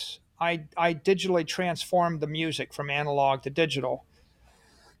space, I digitally transform the music from analog to digital.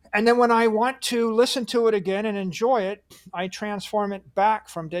 And then when I want to listen to it again and enjoy it, I transform it back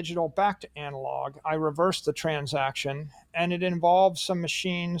from digital back to analog. I reverse the transaction, and it involves some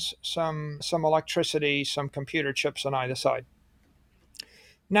machines, some electricity, some computer chips on either side.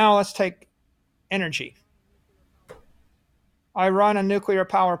 Now let's take energy. I run a nuclear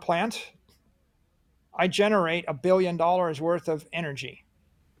power plant. I generate $1 billion worth of energy.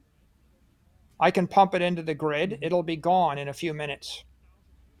 I can pump it into the grid. It'll be gone in a few minutes.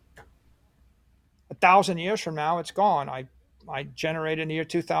 1,000 years from now, it's gone. I generate in the year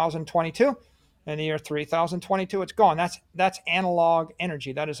 2022. In the year 3022, it's gone. That's analog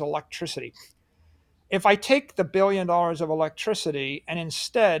energy. That is electricity. If I take the $1 billion of electricity and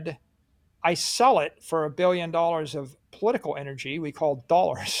instead I sell it for $1 billion of political energy, we call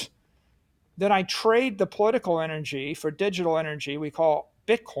dollars, then I trade the political energy for digital energy, we call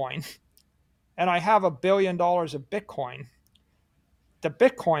Bitcoin, and I have $1 billion of Bitcoin. The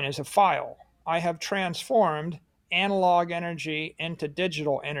Bitcoin is a file. I have transformed analog energy into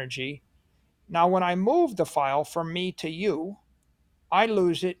digital energy. Now, when I move the file from me to you, I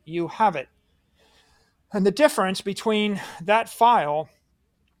lose it, you have it. And the difference between that file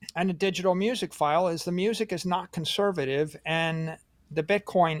and a digital music file is the music is not conservative and the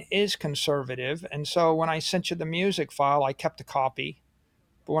Bitcoin is conservative. And so when I sent you the music file, I kept a copy.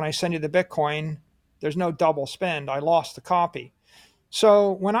 But when I send you the Bitcoin, there's no double spend. I lost the copy.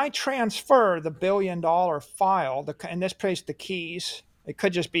 So when I transfer the $1 billion file, in this case, the keys, it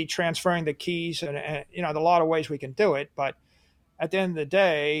could just be transferring the keys, and there are a lot of ways we can do it. But at the end of the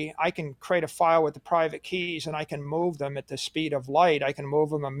day, I can create a file with the private keys, and I can move them at the speed of light. I can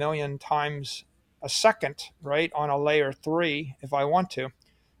move them 1,000,000 times a second, right, on a layer 3 if I want to.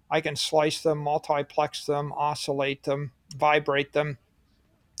 I can slice them, multiplex them, oscillate them, vibrate them.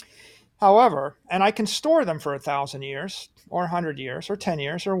 However, and I can store them for 1,000 years or 100 years or 10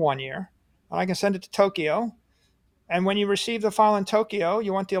 years or 1 year. And I can send it to Tokyo. And when you receive the file in Tokyo,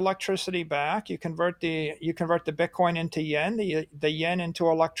 you want the electricity back. You convert the Bitcoin into yen, the yen into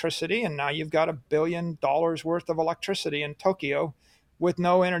electricity, and now you've got $1 billion worth of electricity in Tokyo with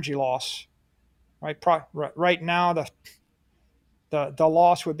no energy loss. Right now, the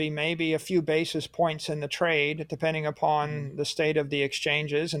loss would be maybe a few basis points in the trade, depending upon the state of the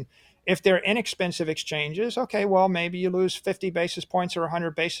exchanges. And if they're inexpensive exchanges, okay, well, maybe you lose 50 basis points or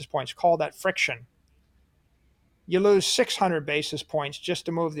 100 basis points. Call that friction. You lose 600 basis points just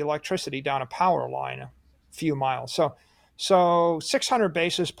to move the electricity down a power line a few miles. So 600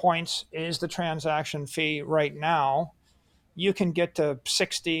 basis points is the transaction fee right now. You can get to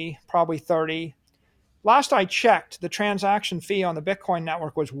 60, probably 30. Last I checked, the transaction fee on the Bitcoin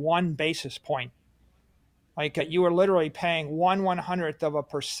network was 1 basis point. Like you were literally paying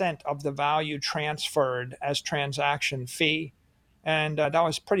 1/100% of the value transferred as transaction fee. And that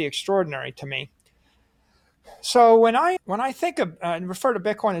was pretty extraordinary to me. So when I think of and refer to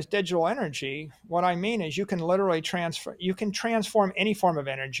Bitcoin as digital energy, what I mean is you can literally transform any form of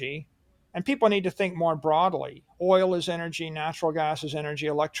energy, and people need to think more broadly. Oil is energy, natural gas is energy,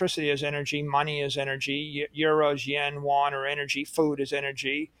 electricity is energy, money is energy, euros, yen, won are energy, food is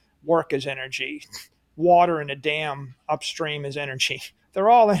energy, work is energy, water in a dam upstream is energy. They're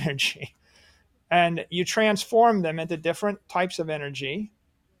all energy. And you transform them into different types of energy.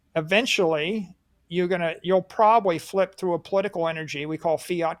 Eventually, you'll probably flip through a political energy we call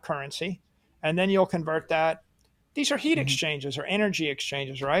fiat currency, and then you'll convert that. These are heat exchanges or energy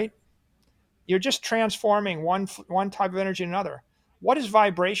exchanges, right? You're just transforming one type of energy to another. What is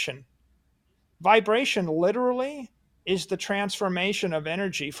vibration? Vibration literally is the transformation of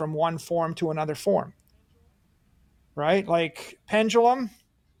energy from one form to another form, right? Like pendulum,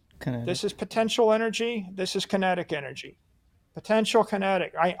 this is potential energy, this is kinetic energy. Potential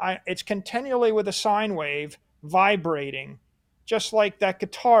kinetic. It's continually with a sine wave vibrating, just like that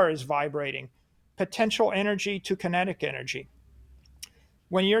guitar is vibrating. Potential energy to kinetic energy.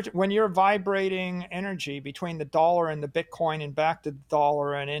 When you're vibrating energy between the dollar and the Bitcoin and back to the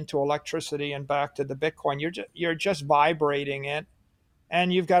dollar and into electricity and back to the Bitcoin, you're just vibrating it,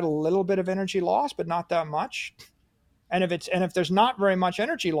 and you've got a little bit of energy loss, but not that much. And if there's not very much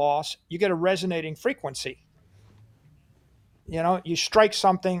energy loss, you get a resonating frequency. You strike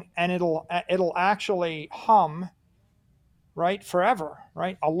something and it'll actually hum, right, forever,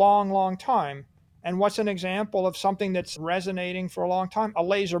 right, a long time. And what's an example of something that's resonating for a long time? A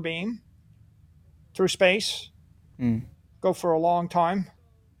laser beam through space, go for a long time,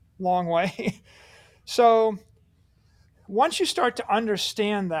 long way. So once you start to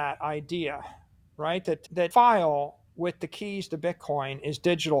understand that idea, right, that file with the keys to Bitcoin is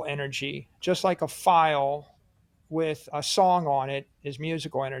digital energy, just like a file with a song on it is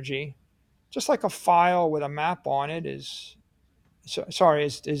musical energy, just like a file with a map on it is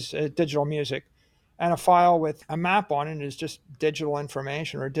digital music, and a file with a map on it is just digital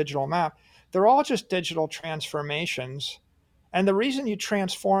information or a digital map. They're all just digital transformations. And the reason you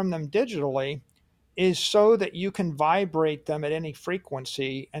transform them digitally is so that you can vibrate them at any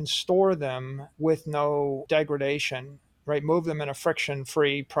frequency and store them with no degradation, right? Move them in a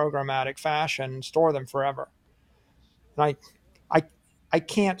friction-free programmatic fashion, store them forever. And I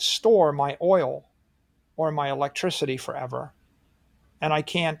can't store my oil or my electricity forever. And I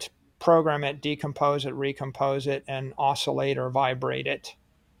can't program it, decompose it, recompose it, and oscillate or vibrate it.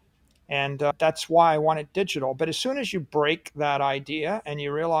 And that's why I want it digital. But as soon as you break that idea and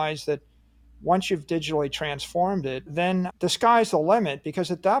you realize that once you've digitally transformed it, then the sky's the limit,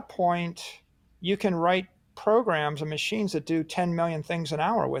 because at that point, you can write programs and machines that do 10 million things an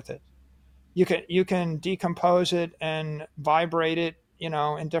hour with it. You can decompose it and vibrate it,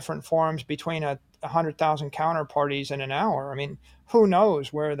 in different forms between 100,000 counterparties in an hour. I mean, who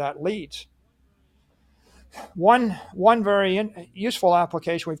knows where that leads? One very useful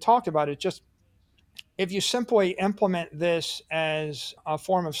application we've talked about is just if you simply implement this as a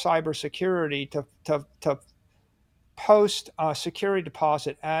form of cybersecurity to post a security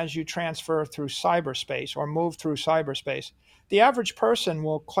deposit as you transfer through cyberspace or move through cyberspace, the average person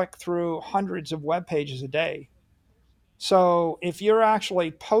will click through hundreds of web pages a day. So if you're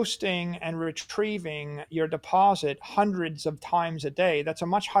actually posting and retrieving your deposit hundreds of times a day, that's a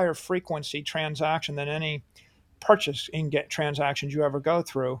much higher frequency transaction than any purchase and get transactions you ever go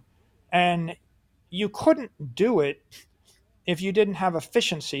through. And you couldn't do it if you didn't have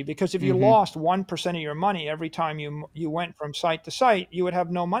efficiency, because if you lost 1% of your money every time you went from site to site, you would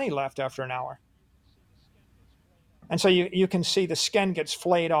have no money left after an hour. And so you can see the skin gets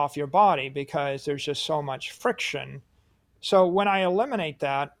flayed off your body because there's just so much friction. So when I eliminate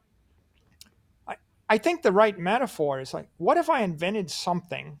that, I think the right metaphor is like, what if I invented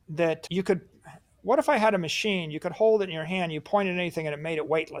something that what if I had a machine, you could hold it in your hand, you point at anything and it made it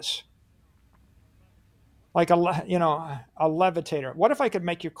weightless? Like a levitator. What if I could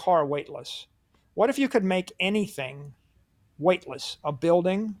make your car weightless? What if you could make anything weightless? A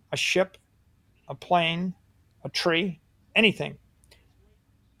building, a ship, a plane, a tree, anything.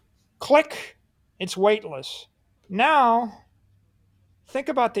 Click, it's weightless. Now, think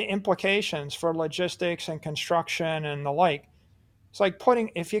about the implications for logistics and construction and the like. It's like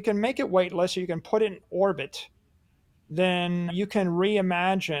if you can make it weightless, or you can put it in orbit, then you can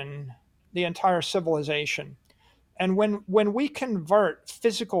reimagine the entire civilization. And when we convert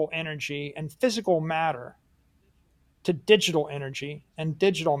physical energy and physical matter to digital energy and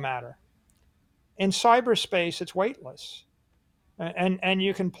digital matter, in cyberspace, it's weightless. And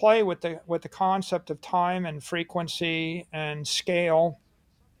you can play with the concept of time and frequency and scale,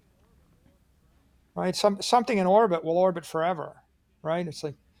 right? Something in orbit will orbit forever, right? It's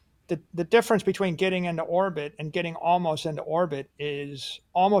like the difference between getting into orbit and getting almost into orbit is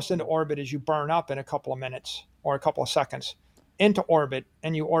you burn up in a couple of minutes or a couple of seconds. Into orbit,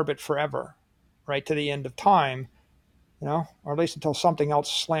 and you orbit forever, right, to the end of time, or at least until something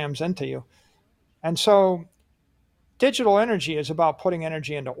else slams into you. And so digital energy is about putting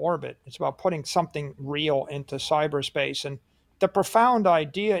energy into orbit. It's about putting something real into cyberspace. And the profound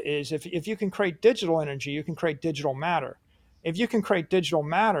idea is if you can create digital energy, you can create digital matter. If you can create digital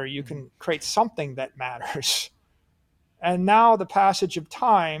matter, you can create something that matters. And now the passage of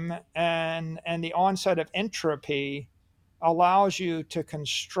time and the onset of entropy allows you to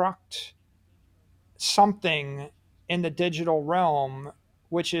construct something in the digital realm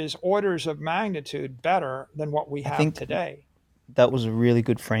which is orders of magnitude better than what we have today. That was a really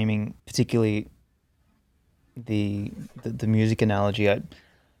good framing, particularly the music analogy.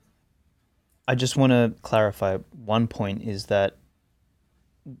 I just want to clarify one point, is that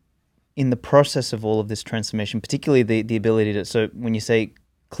in the process of all of this transformation, particularly the ability to, so when you say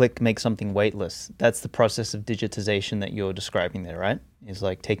click, make something weightless, that's the process of digitization that you're describing there, right? Is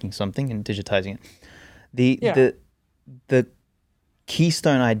like taking something and digitizing it. The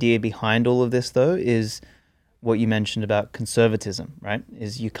keystone idea behind all of this, though, is what you mentioned about conservatism, right?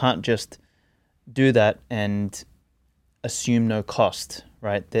 Is you can't just do that and assume no cost,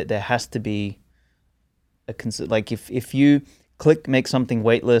 right? There has to be like if you make something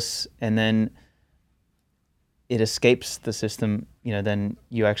weightless and then it escapes the system, then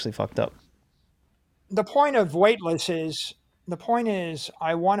you actually fucked up. The point of weightless is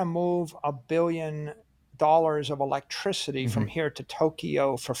I want to move $1 billion of electricity from here to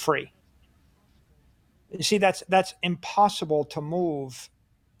Tokyo for free. You see, that's impossible to move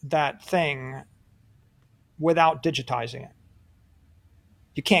that thing without digitizing it.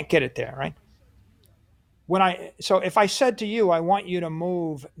 You can't get it there, right? So if I said to you, I want you to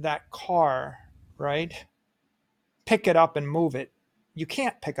move that car, right? Pick it up and move it. You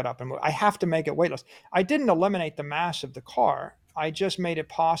can't pick it up and move. I have to make it weightless. I didn't eliminate the mass of the car. I just made it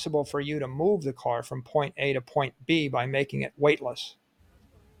possible for you to move the car from point A to point B by making it weightless.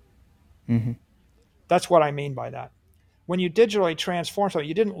 Mm-hmm. That's what I mean by that. When you digitally transform something,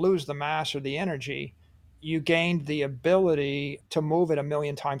 you didn't lose the mass or the energy. You gained the ability to move it 1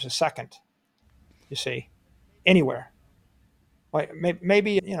 million times a second. You see, anywhere. Like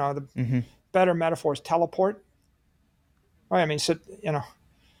maybe the better metaphor is teleport. Right? I mean, so,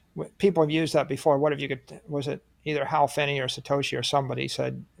 people have used that before. What if you could? Was it either Hal Finney or Satoshi or somebody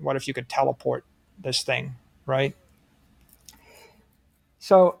said, "What if you could teleport this thing?" Right?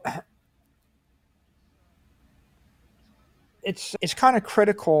 So it's kind of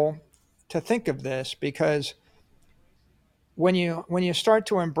critical to think of this, because when you start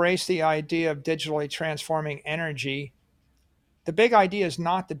to embrace the idea of digitally transforming energy, the big idea is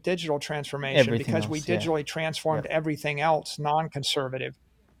not the digital transformation, Everything because else, we yeah. digitally transformed everything else non-conservative.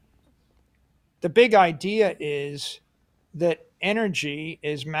 The big idea is that energy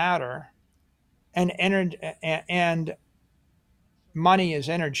is matter, and money is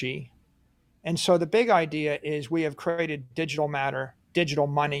energy. And so the big idea is we have created digital matter, digital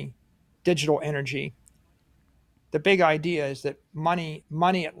money, digital energy. The big idea is that money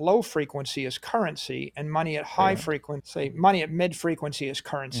at low frequency is currency, and money at high frequency, money at mid frequency is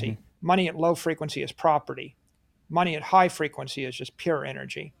currency. Money at low frequency is property. Money at high frequency is just pure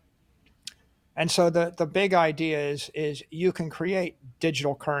energy. And so the big idea is you can create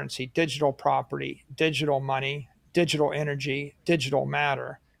digital currency, digital property, digital money, digital energy, digital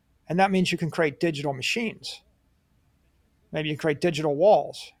matter. And that means you can create digital machines. Maybe you create digital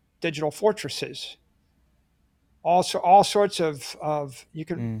walls, digital fortresses, also all sorts of you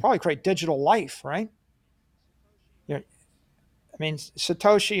can probably create digital life, right? I mean,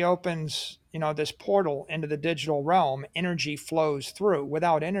 Satoshi opens, this portal into the digital realm. Energy flows through.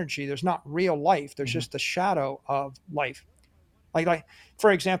 Without energy, there's not real life. There's just the shadow of life. Like,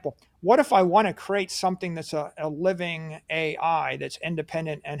 for example, what if I want to create something that's a living AI that's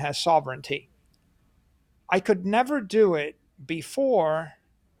independent and has sovereignty? I could never do it before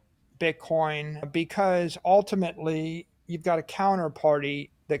Bitcoin, because ultimately you've got a counterparty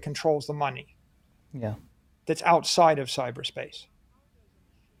that controls the money. Yeah. That's outside of cyberspace.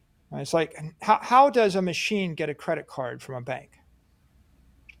 It's like, how does a machine get a credit card from a bank?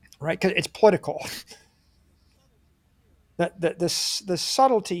 Right? Because it's political. The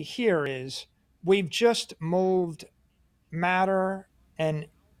subtlety here is we've just moved matter and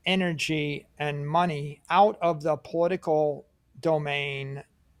energy and money out of the political domain,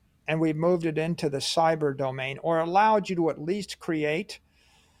 and we've moved it into the cyber domain, or allowed you to at least create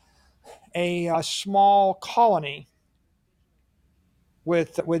a small colony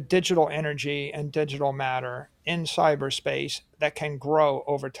with digital energy and digital matter in cyberspace that can grow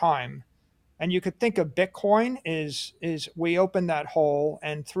over time. And you could think of Bitcoin is we open that hole,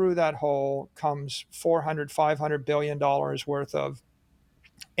 and through that hole comes $400-500 billion worth of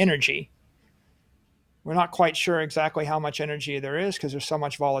energy. We're not quite sure exactly how much energy there is, because there's so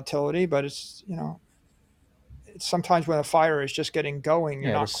much volatility, but it's sometimes when a fire is just getting going,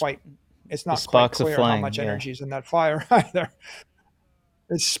 it's not quite clear how much energy is in that fire either.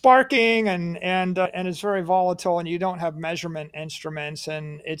 It's sparking and it's very volatile, and you don't have measurement instruments,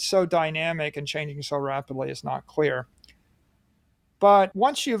 and it's so dynamic and changing so rapidly, it's not clear. But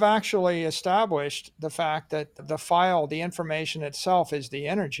once you've actually established the fact that the information itself is the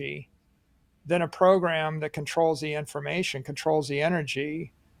energy, then a program that controls the information controls the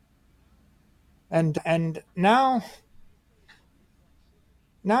energy. And now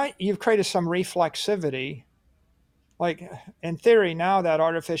you've created some reflexivity. Like, in theory, now that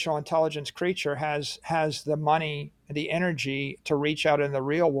artificial intelligence creature has the money, the energy to reach out in the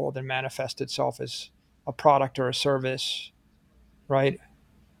real world and manifest itself as a product or a service, right?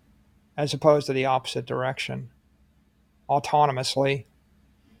 As opposed to the opposite direction, autonomously.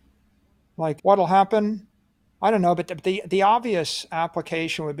 Like, what'll happen? I don't know, but the obvious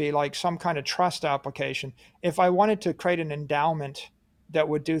application would be like some kind of trust application. If I wanted to create an endowment that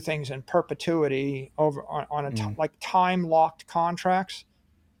would do things in perpetuity over on Mm. like time locked contracts,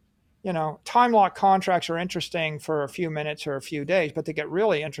 time locked contracts are interesting for a few minutes or a few days, but they get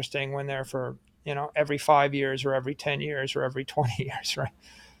really interesting when they're for, every 5 years or every 10 years or every 20 years, right?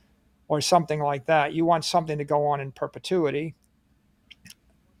 Or something like that. You want something to go on in perpetuity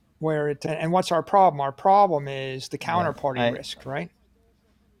and what's our problem? Our problem is the Yeah, counterparty I risk, right?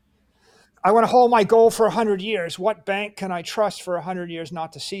 I want to hold my goal for 100 years. What bank can I trust for 100 years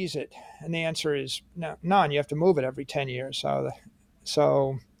not to seize it? And the answer is no, none. You have to move it every 10 years.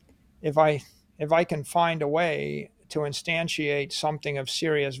 So if I can find a way to instantiate something of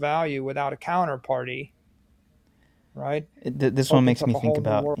serious value without a counterparty, right? this one Opens makes up me a think whole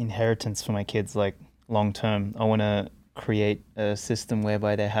new about world. inheritance for my kids, like long term. I want to create a system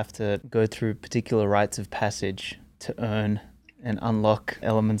whereby they have to go through particular rites of passage to earn and unlock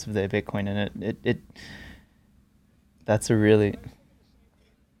elements of their Bitcoin, and it that's a really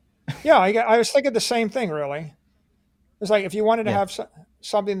Yeah, I was thinking the same thing, really. It's like if you wanted to yeah. have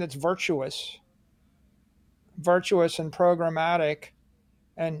something that's virtuous and programmatic,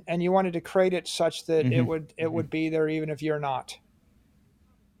 and you wanted to create it such that it Mm-hmm. would it Mm-hmm. would be there even if you're not.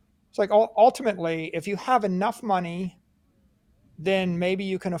 It's like ultimately, if you have enough money, then maybe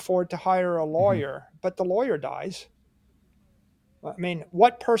you can afford to hire a Mm-hmm. lawyer, but the lawyer dies. I mean,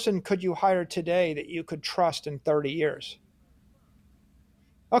 what person could you hire today that you could trust in 30 years?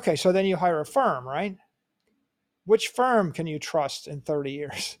 Okay, so then you hire a firm, right? Which firm can you trust in 30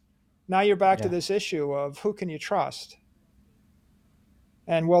 years? Now you're back to Yeah. this issue of who can you trust?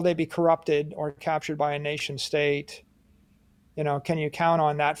 And will they be corrupted or captured by a nation state? Can you count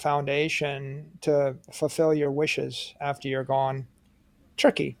on that foundation to fulfill your wishes after you're gone?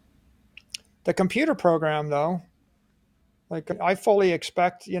 Tricky. The computer program, though, like I fully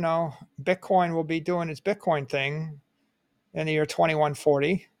expect, Bitcoin will be doing its Bitcoin thing in the year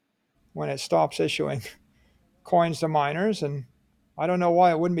 2140 when it stops issuing coins to miners. And I don't know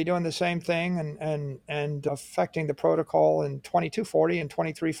why it wouldn't be doing the same thing and affecting the protocol in 2240 and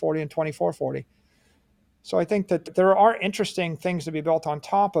 2340 and 2440. So I think that there are interesting things to be built on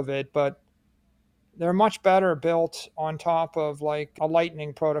top of it, but they're much better built on top of like a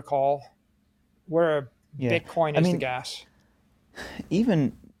Lightning protocol where Yeah. Bitcoin I is the mean, gas.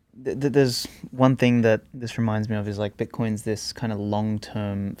 even there's one thing that this reminds me of is like Bitcoin's this kind of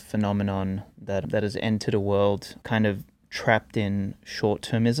long-term phenomenon that has entered a world kind of trapped in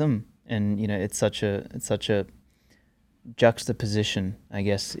short-termism, and it's such a juxtaposition, I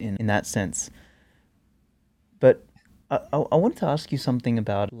guess, in that sense. But I wanted to ask you something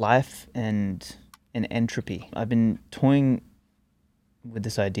about life and entropy. I've been toying with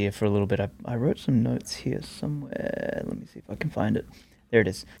this idea for a little bit. I wrote some notes here somewhere. Let me see if I can find it. There it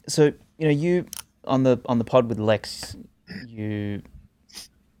is. So you on the pod with Lex, you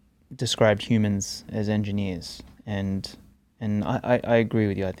described humans as engineers, and I agree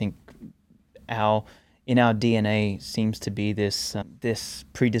with you. I think our in our DNA seems to be this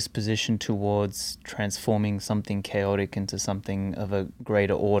predisposition towards transforming something chaotic into something of a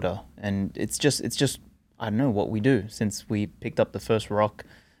greater order, and it's just I don't know what we do since we picked up the first rock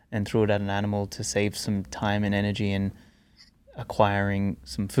and threw it at an animal to save some time and energy in acquiring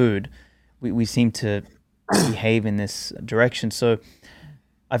some food. We seem to behave in this direction. So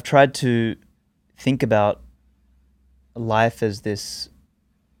I've tried to think about life as this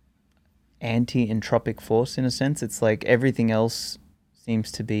anti-entropic force in a sense. It's like everything else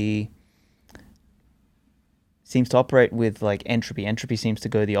seems to be seems to operate with like entropy. Entropy seems to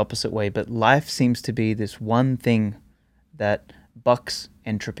go the opposite way, but life seems to be this one thing that bucks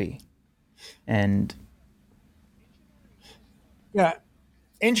entropy. And Yeah,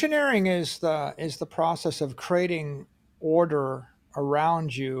 engineering is the process of creating order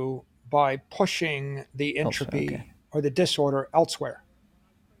around you by pushing the elsewhere, okay. entropy or the disorder elsewhere,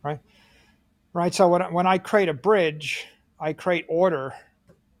 right? Right. So when I create a bridge, I create order,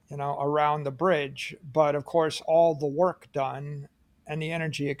 around the bridge. But of course, all the work done and the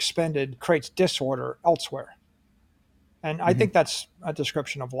energy expended creates disorder elsewhere. And I Hmm. think that's a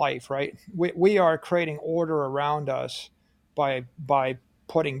description of life, right? We are creating order around us by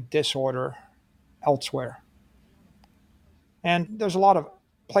putting disorder elsewhere. And there's a lot of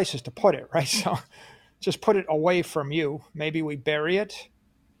places to put it, right? So just put it away from you. Maybe we bury it,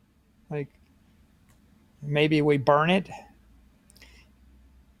 like maybe we burn it.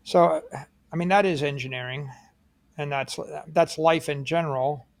 So I mean that is engineering, and that's life in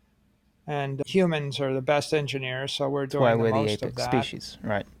general. And humans are the best engineers, so we're That's why doing the we're the most of apex that. species,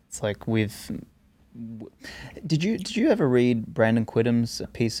 right? It's like we've Did you ever read Brandon Quittem's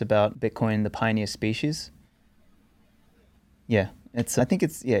piece about Bitcoin, the pioneer species? Yeah, I think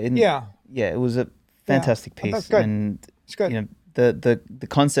it's Yeah, it was a yeah, fantastic that's piece, good. and It's good. the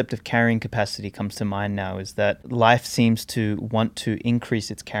concept of carrying capacity comes to mind now. Is that life seems to want to increase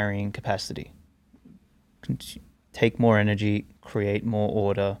its carrying capacity, take more energy, create more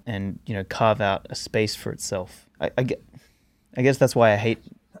order, and carve out a space for itself. I guess that's why I hate.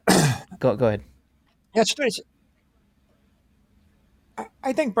 Go ahead. Yeah,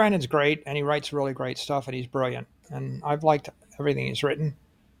 I think Brandon's great, and he writes really great stuff, and he's brilliant, and I've liked everything he's written.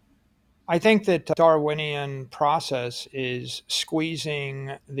 I think that Darwinian process is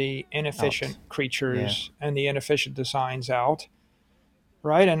squeezing the Out. inefficient Yeah. creatures and the inefficient designs out,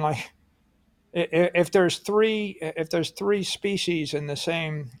 right? And like, if there's three species in the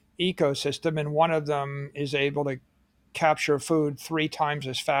same ecosystem, and one of them is able to capture food 3 times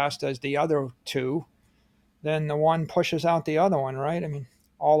as fast as the other two, then the one pushes out the other one, right? I mean,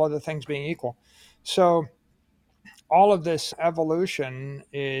 all other things being equal. So all of this evolution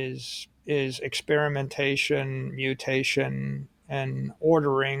is experimentation, mutation, and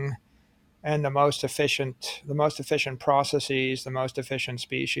ordering, and the most efficient processes, the most efficient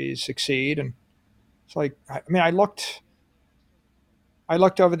species succeed. And it's like, I mean, I looked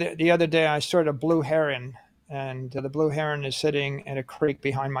over the other day. I saw a blue heron, and the blue heron is sitting in a creek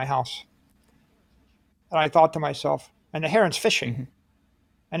behind my house. And I thought to myself, and the heron's fishing, Hmm.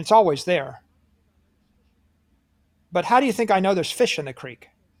 and it's always there. But how do you think I know there's fish in the creek?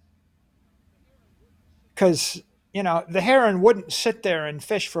 Because the heron wouldn't sit there and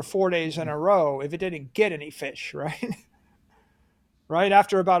fish for 4 days in a row if it didn't get any fish, right? Right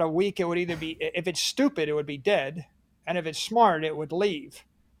after about a week, it would either be, if it's stupid, it would be dead, and if it's smart, it would leave.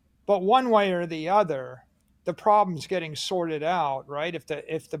 But one way or the other, the problem's getting sorted out, right?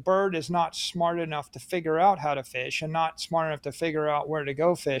 If the bird is not smart enough to figure out how to fish and not smart enough to figure out where to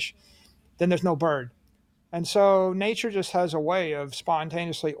go fish, then there's no bird. And so nature just has a way of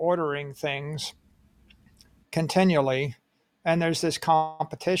spontaneously ordering things continually, and there's this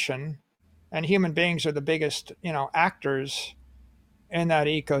competition, and human beings are the biggest actors in that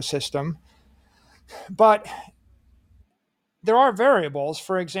ecosystem. But there are variables.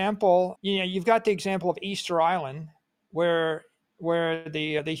 For example, you've got the example of Easter Island, where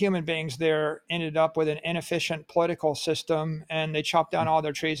the human beings there ended up with an inefficient political system, and they chopped down all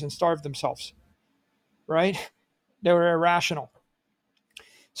their trees and starved themselves, right? They were irrational.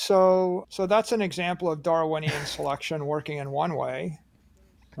 So that's an example of Darwinian selection working in one way,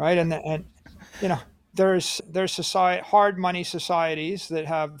 right? And you know there's hard money societies that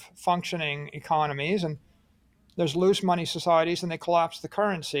have functioning economies, and there's loose money societies, and they collapse the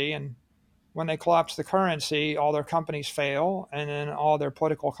currency. And when they collapse the currency, all their companies fail, and then all their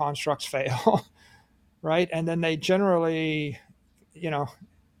political constructs fail, right? And then they generally, you know,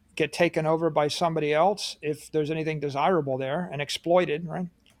 get taken over by somebody else if there's anything desirable there, and exploited, right?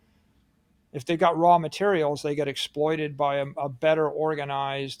 If they've got raw materials, they get exploited by a better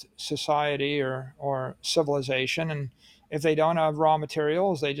organized society or civilization. And if they don't have raw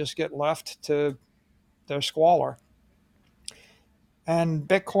materials, they just get left to their squalor. And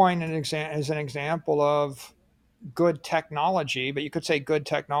Bitcoin is an example of good technology, but you could say good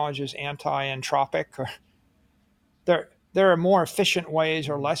technology is anti-entropic. Or there are more efficient ways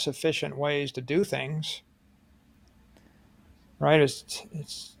or less efficient ways to do things, right?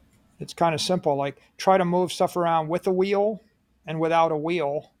 It's kind of simple. Like, try to move stuff around with a wheel and without a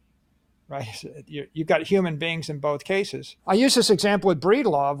wheel, right? You've got human beings in both cases. I use this example with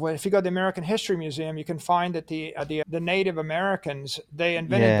Breedlove. If you go to the American History Museum, you can find that the Native Americans, they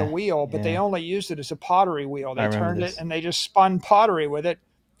invented the Yeah. wheel, but they Yeah. only used it as a pottery wheel. I They remember turned it this. and they just spun pottery with it,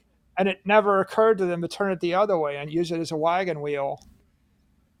 and it never occurred to them to turn it the other way and use it as a wagon wheel.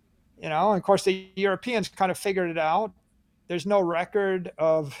 And of course, the Europeans kind of figured it out. There's no record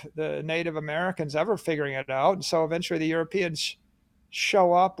of the Native Americans ever figuring it out. And so eventually the Europeans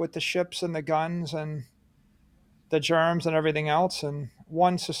show up with the ships and the guns and the germs and everything else, and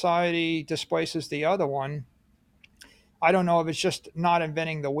one society displaces the other one. I don't know if it's just not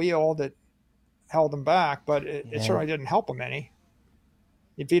inventing the wheel that held them back, but it Yeah. certainly didn't help them any.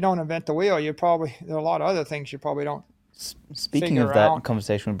 If you don't invent the wheel, there are a lot of other things you probably don't Speaking of figure that out.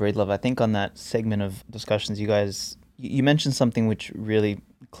 conversation with Breedlove, I think on that segment of discussions, you mentioned something which really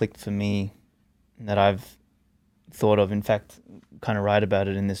clicked for me, that I've thought of. In fact, kind of write about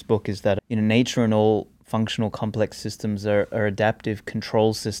it in this book. Is that nature and all functional complex systems are adaptive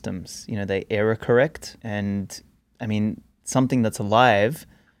control systems. They error correct, and I mean something that's alive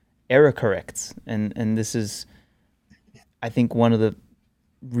error corrects, and this is, I think, one of the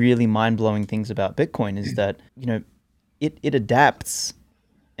really mind-blowing things about Bitcoin is that, it adapts,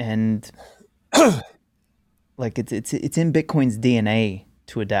 and like it's in Bitcoin's DNA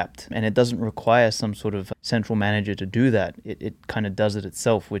to adapt, and it doesn't require some sort of central manager to do that. It kind of does it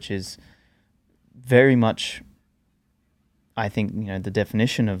itself, which is very much, I think, the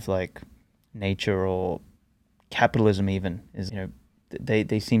definition of like nature or capitalism even is,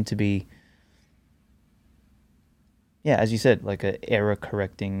 they seem to be, yeah, as you said, like a error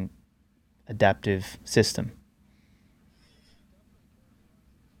correcting adaptive system.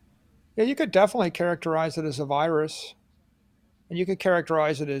 Yeah, you could definitely characterize it as a virus, and you could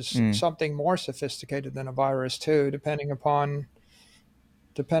characterize it as something more sophisticated than a virus too, depending upon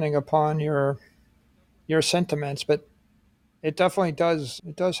your sentiments. But it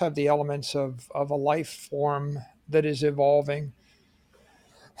does have the elements of a life form that is evolving.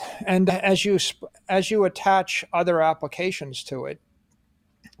 And as you attach other applications to it,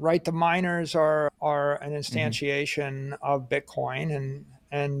 right? The miners are an instantiation of Bitcoin,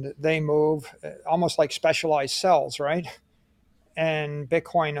 and they move almost like specialized cells, right? And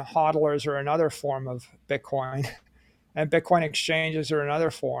Bitcoin hodlers are another form of Bitcoin, and Bitcoin exchanges are another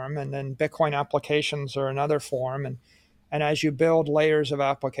form, and then Bitcoin applications are another form, and as you build layers of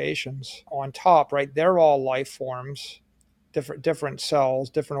applications on top, right, they're all life forms, different cells,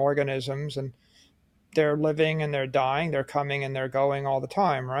 different organisms, and they're living and they're dying, they're coming and they're going all the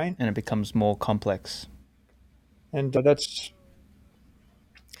time, right? And it becomes more complex. And that's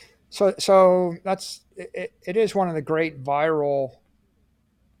so that's it is one of the great viral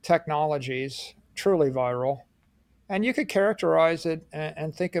technologies, truly viral. And you could characterize it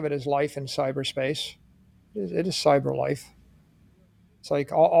and think of it as life in cyberspace. It is cyber life. It's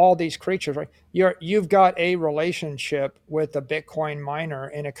like all these creatures, right? You've got a relationship with a Bitcoin miner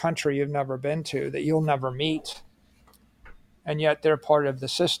in a country you've never been to that you'll never meet, and yet they're part of the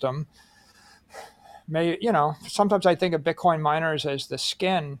system. Sometimes I think of Bitcoin miners as the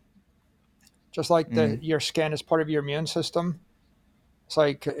skin, just like your skin is part of your immune system. It's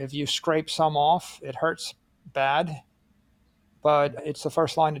like if you scrape some off, it hurts bad, but it's the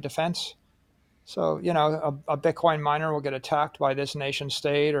first line of defense. So, a Bitcoin miner will get attacked by this nation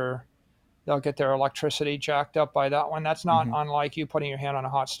state, or they'll get their electricity jacked up by that one. That's not unlike you putting your hand on a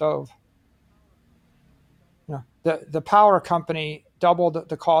hot stove. The power company doubled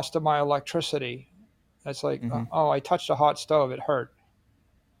the cost of my electricity. It's like, oh, I touched a hot stove, it hurt.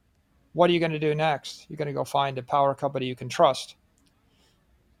 What are you going to do next? You're going to go find a power company you can trust.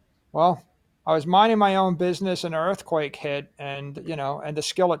 Well, I was minding my own business, and an earthquake hit, and the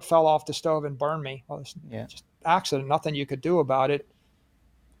skillet fell off the stove and burned me. Well, it's just accident, nothing you could do about it.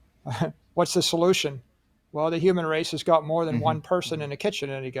 What's the solution? Well, the human race has got more than one person in a kitchen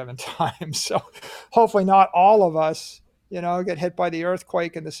at any given time. So hopefully not all of us, get hit by the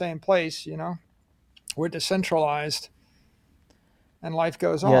earthquake in the same place. We're decentralized, and life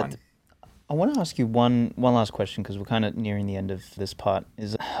goes on. I want to ask you one last question, because we're kind of nearing the end of this part.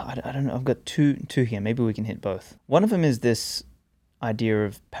 I don't know. I've got two here. Maybe we can hit both. One of them is this idea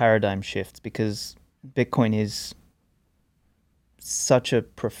of paradigm shifts, because Bitcoin is such a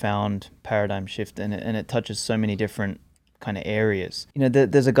profound paradigm shift, and it touches so many different kind of areas.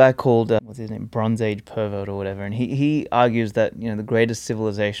 There's a guy called what's his name, Bronze Age Pervert or whatever, and he argues that the greatest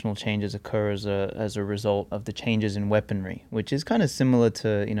civilizational changes occur as a result of the changes in weaponry, which is kind of similar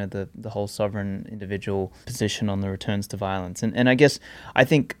to the whole sovereign individual position on the returns to violence. And I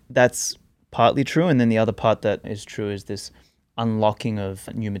think that's partly true, and then the other part that is true is this unlocking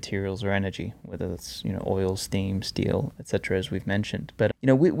of new materials or energy, whether it's oil, steam, steel, etc., as we've mentioned. But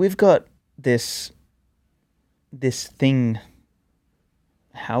we've got this thing,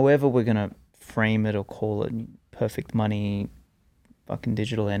 however we're going to frame it or call it, perfect money, fucking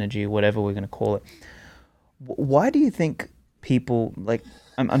digital energy, whatever we're going to call it. Why do you think people, like,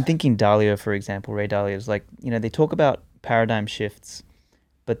 I'm thinking Dalio, for example, Ray Dalio is like, they talk about paradigm shifts,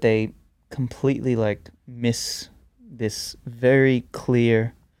 but they completely miss this very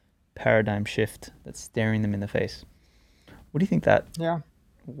clear paradigm shift that's staring them in the face. What do you think that? Yeah.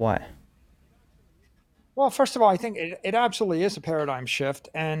 Why? Well, first of all, I think it absolutely is a paradigm shift.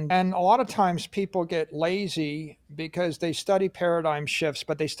 And a lot of times people get lazy because they study paradigm shifts,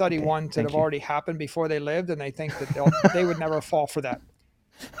 but they study ones that have already happened before they lived, and they think that they would never fall for that.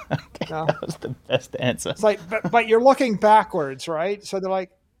 Okay, that was the best answer. It's like, but you're looking backwards, right? So they're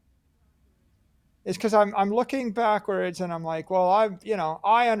like, it's because I'm looking backwards, and I'm like, well,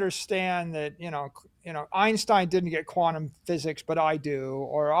 I understand that, Einstein didn't get quantum physics, but I do,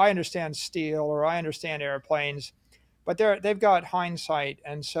 or I understand steel, or I understand airplanes, but they've got hindsight.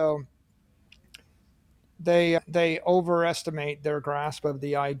 And so they overestimate their grasp of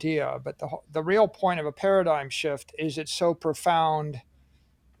the idea. But the real point of a paradigm shift is it's so profound.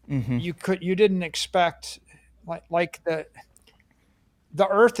 Mm-hmm. You didn't expect, like the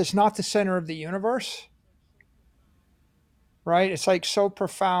Earth is not the center of the universe, right? It's like so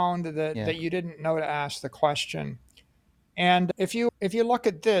profound Yeah. that you didn't know to ask the question. And if you look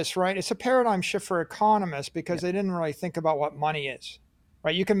at this, right, it's a paradigm shift for economists because they didn't really think about what money is,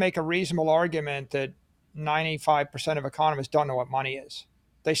 right? You can make a reasonable argument that 95% of economists don't know what money is.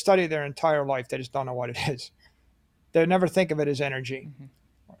 They study their entire life, they just don't know what it is. They never think of it as energy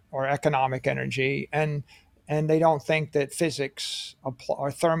or economic energy, and they don't think that physics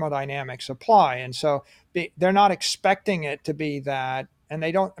or thermodynamics apply, and so they're not expecting it to be that, and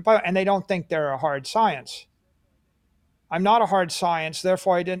they don't think they're a hard science. I'm not a hard science,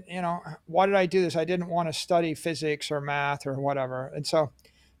 therefore I didn't, why did I do this? I didn't want to study physics or math or whatever. And so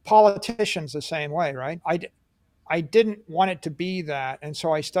politicians the same way, right? I didn't want it to be that, and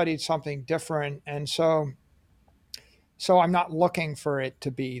so I studied something different, and so I'm not looking for it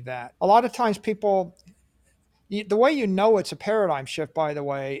to be that. A lot of times people, the way you know it's a paradigm shift, by the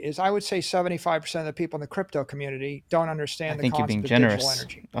way, is I would say 75% of the people in the crypto community don't I understand the think you're being concept of digital generous.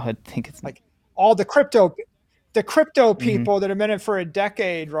 energy. I think it's Like all the crypto Mm-hmm. people that have been in it for a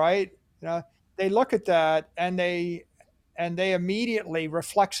decade, right? They look at that and they immediately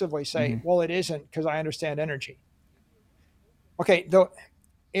reflexively say, Mm-hmm. well, it isn't because I understand energy. Okay, though,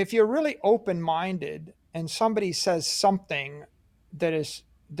 if you're really open-minded and somebody says something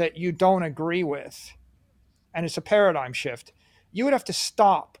that you don't agree with, and it's a paradigm shift, you would have to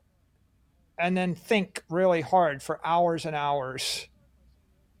stop and then think really hard for hours and hours.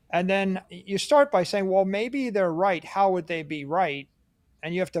 And then you start by saying, well, maybe they're right. How would they be right?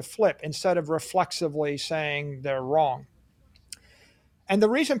 And you have to flip instead of reflexively saying they're wrong. And the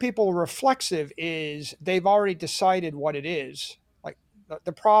reason people are reflexive is they've already decided what it is. Like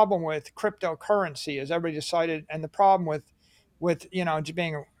the problem with cryptocurrency is everybody decided, and the problem with just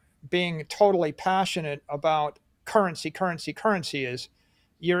being totally passionate about currency is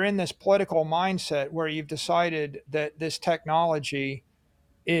you're in this political mindset where you've decided that this technology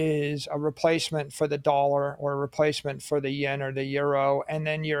is a replacement for the dollar or a replacement for the yen or the euro, and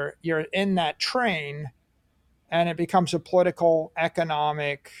then you're in that train and it becomes a political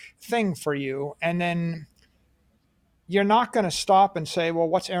economic thing for you, and then you're not going to stop and say, well,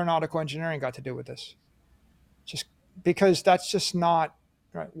 what's aeronautical engineering got to do with this? Just because that's just not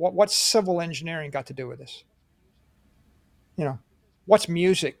right. What's civil engineering got to do with this? What's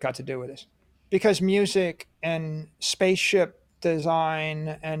music got to do with this? Because music and spaceship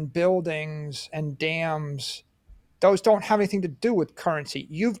design and buildings and dams, those don't have anything to do with currency.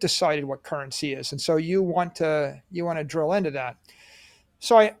 You've decided what currency is, and so you want to drill into that.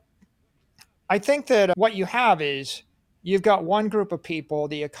 So I think that what you have is you've got one group of people,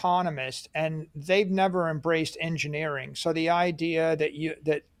 the economists, and they've never embraced engineering. So the idea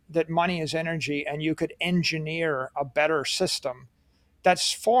that money is energy and you could engineer a better system,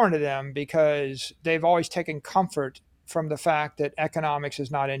 that's foreign to them because they've always taken comfort from the fact that economics is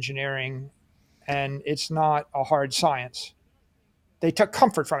not engineering and it's not a hard science. They took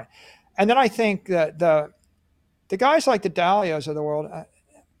comfort from it. And then I think that the guys like the Dalios of the world,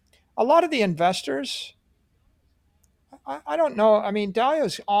 a lot of the investors, I don't know. I mean,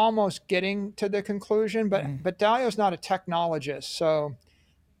 Dalio's almost getting to the conclusion, but Dalio's not a technologist,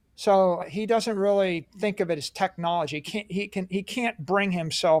 so he doesn't really think of it as technology. He can't bring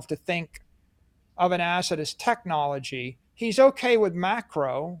himself to think of an asset as technology. He's okay with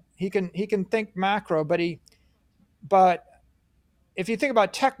macro. He can think macro, but if you think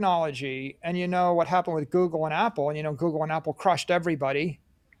about technology and you know what happened with Google and Apple, and Google and Apple crushed everybody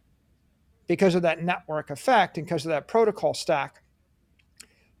because of that network effect and because of that protocol stack,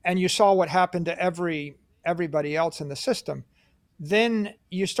 and you saw what happened to everybody else in the system, then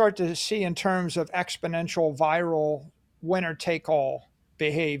you start to see in terms of exponential viral winner take all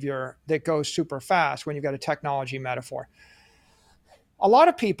behavior that goes super fast when you've got a technology metaphor. A lot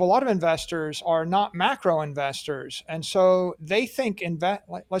of investors are not macro investors, and so they think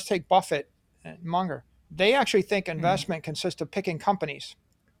let's take Buffett and Munger. They actually think investment consists of picking companies.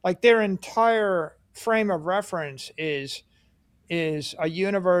 Like their entire frame of reference is a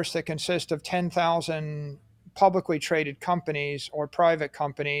universe that consists of 10,000 publicly traded companies or private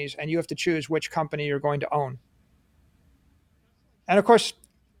companies, and you have to choose which company you're going to own. And of course,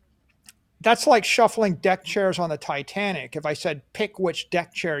 that's like shuffling deck chairs on the Titanic. If I said, pick which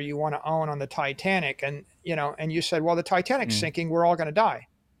deck chair you want to own on the Titanic, and you said, well, the Titanic's sinking, we're all going to die.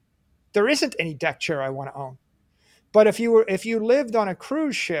 There isn't any deck chair I want to own. But if you lived on a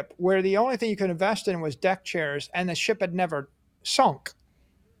cruise ship where the only thing you could invest in was deck chairs and the ship had never sunk,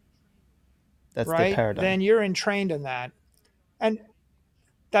 That's their right? paradigm. Then you're entrained in that. And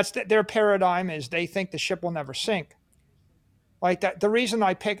that's their paradigm is they think the ship will never sink. Like that, the reason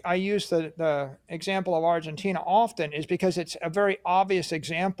I use the example of Argentina often is because it's a very obvious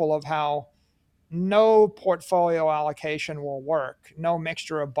example of how no portfolio allocation will work. No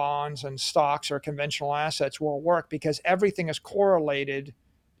mixture of bonds and stocks or conventional assets will work because everything is correlated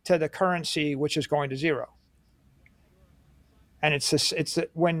to the currency, which is going to zero. And it's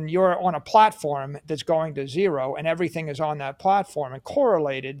when you're on a platform that's going to zero and everything is on that platform and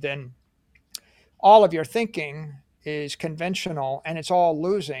correlated, then all of your thinking is conventional and it's all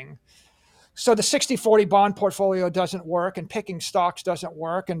losing. So the 60-40 bond portfolio doesn't work, and picking stocks doesn't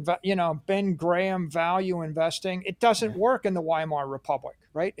work, and Ben Graham value investing, it doesn't work in the Weimar Republic,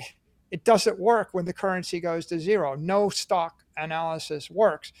 right? It doesn't work when the currency goes to zero. No stock analysis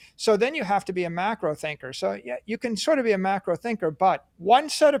works. So then you have to be a macro thinker. So yeah, you can sort of be a macro thinker, but one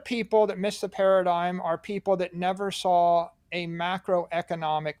set of people that miss the paradigm are people that never saw a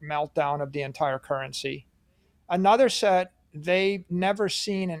macroeconomic meltdown of the entire currency. Another set, they've never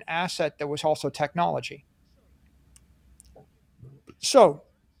seen an asset that was also technology. So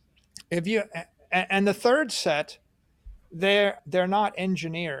if you, and the third set, they're not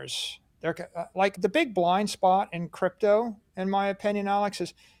engineers. They're like the big blind spot in crypto, in my opinion, Alex,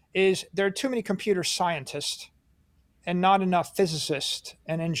 is there are too many computer scientists and not enough physicists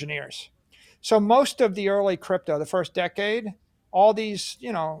and engineers. So most of the early crypto, the first decade, all these,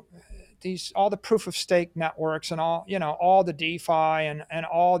 all the proof of stake networks and all the DeFi and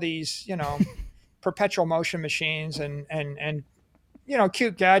all these, perpetual motion machines and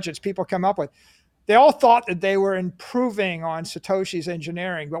cute gadgets people come up with. They all thought that they were improving on Satoshi's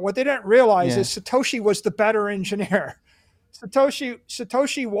engineering, but what they didn't realize is Satoshi was the better engineer.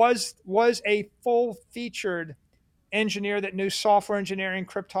 Satoshi was a full-featured engineer that knew software engineering,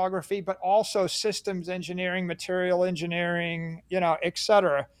 cryptography, but also systems engineering, material engineering, et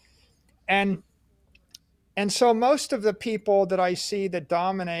cetera. And so most of the people that I see that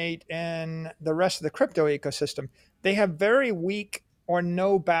dominate in the rest of the crypto ecosystem, they have very weak or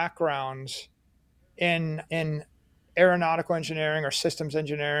no backgrounds in aeronautical engineering or systems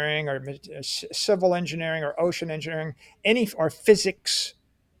engineering or civil engineering or ocean engineering, or physics,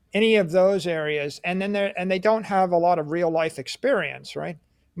 any of those areas. And then they don't have a lot of real life experience, right?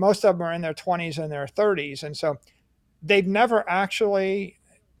 Most of them are in their 20s and their 30s. And so they've never actually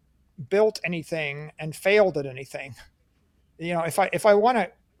built anything and failed at anything. If I want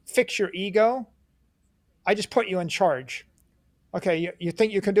to fix your ego, I just put you in charge. Okay, you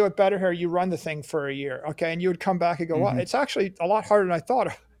think you can do it better here, you run the thing for a year. Okay, and you would come back and go, well, it's actually a lot harder than I thought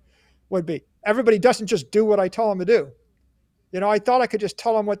it would be. Everybody doesn't just do what I tell them to do. I thought I could just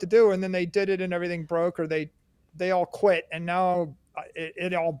tell them what to do, and then they did it and everything broke, or they all quit, and now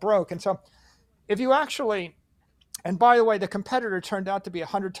it all broke. And so if you actually, and by the way, the competitor turned out to be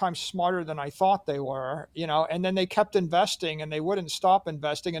 100 times smarter than I thought they were, and then they kept investing and they wouldn't stop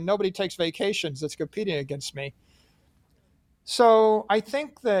investing, and nobody takes vacations that's competing against me. So I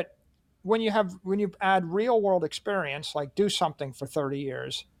think that when you add real world experience, like do something for 30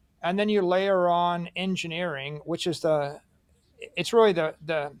 years, and then you layer on engineering, which is it's really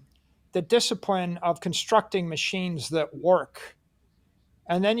the discipline of constructing machines that work.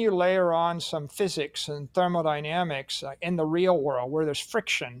 And then you layer on some physics and thermodynamics in the real world where there's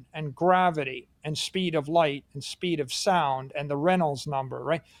friction and gravity and speed of light and speed of sound and the Reynolds number,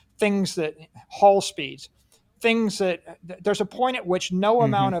 right? Things that Hall speeds. Things that there's a point at which no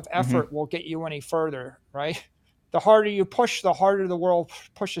amount of effort will get you any further, right? The harder you push, the harder the world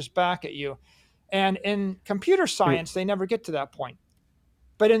pushes back at you. And in computer science, they never get to that point.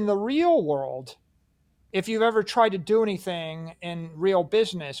 But in the real world, if you've ever tried to do anything in real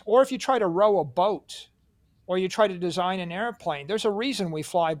business, or if you try to row a boat, or you try to design an airplane, there's a reason we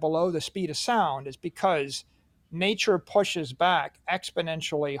fly below the speed of sound. It's because nature pushes back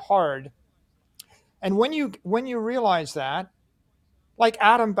exponentially hard. And when you realize that, like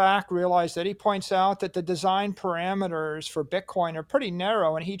Adam Back realized that, he points out that the design parameters for Bitcoin are pretty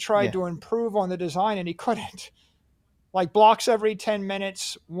narrow, and he tried to improve on the design and he couldn't. Like blocks every 10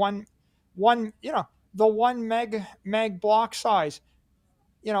 minutes, the 1 meg block size.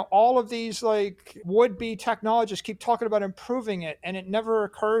 All of these like would-be technologists keep talking about improving it, and it never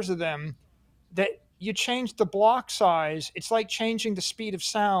occurs to them that you change the block size, it's like changing the speed of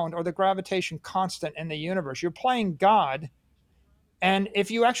sound or the gravitation constant in the universe. You're playing God, and if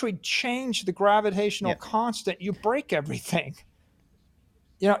you actually change the gravitational constant, you break everything.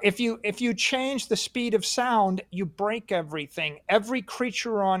 if you change the speed of sound, you break everything. Every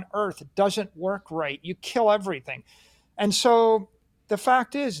creature on earth doesn't work right. You kill everything. And so the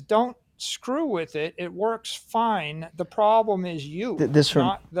fact is, don't screw with it. It works fine. The problem is you, This from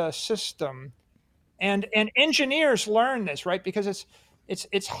not the system. And engineers learn this, right? Because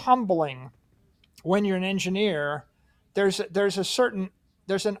it's humbling when you're an engineer. There's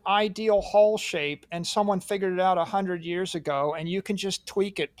an ideal hull shape, and someone figured it out 100 years ago, and you can just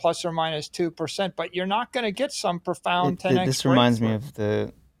tweak it plus or minus 2%, but you're not going to get some profound 10x this reminds me breakthrough. of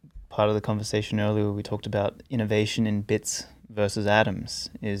the part of the conversation earlier where we talked about innovation in bits versus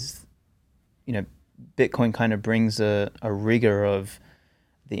atoms. Is, Bitcoin kind of brings a rigor of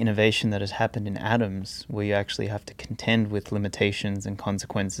the innovation that has happened in atoms, where you actually have to contend with limitations and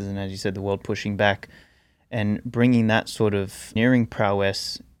consequences, and as you said, the world pushing back, and bringing that sort of engineering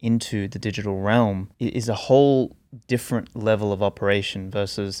prowess into the digital realm is a whole different level of operation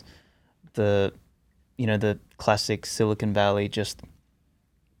versus the classic Silicon Valley, just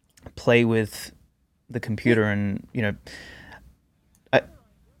play with the computer. And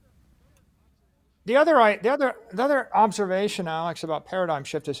The other observation, Alex, about paradigm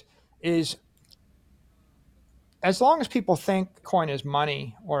shift is as long as people think coin is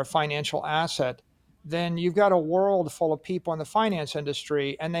money or a financial asset, then you've got a world full of people in the finance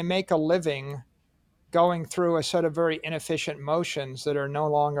industry, and they make a living going through a set of very inefficient motions that are no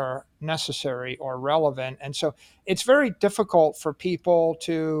longer necessary or relevant. And so it's very difficult for people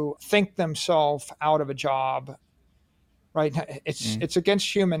to think themselves out of a job, right? It's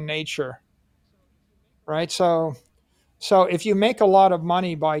against human nature, right? So if you make a lot of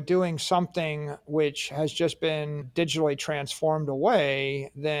money by doing something which has just been digitally transformed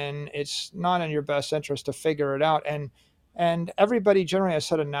away, then it's not in your best interest to figure it out. And everybody generally has a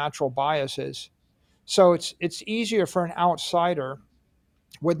set of natural biases. So it's easier for an outsider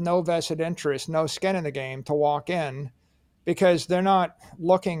with no vested interest, no skin in the game, to walk in because they're not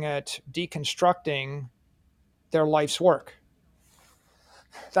looking at deconstructing their life's work.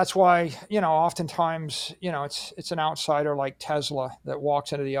 That's why, oftentimes, it's an outsider like Tesla that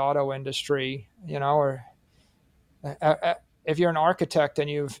walks into the auto industry, or if you're an architect and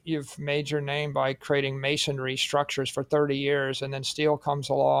you've made your name by creating masonry structures for 30 years, and then steel comes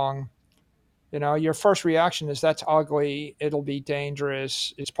along, your first reaction is that's ugly. It'll be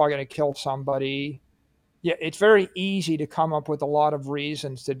dangerous. It's probably going to kill somebody. Yeah, it's very easy to come up with a lot of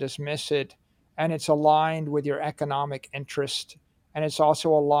reasons to dismiss it, and it's aligned with your economic interest, and it's also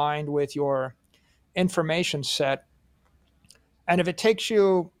aligned with your information set. And if it takes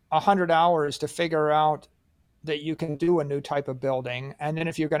you 100 hours to figure out that you can do a new type of building, and then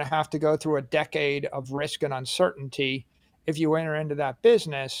if you're going to have to go through a decade of risk and uncertainty if you enter into that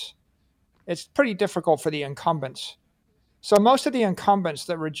business, it's pretty difficult for the incumbents. So most of the incumbents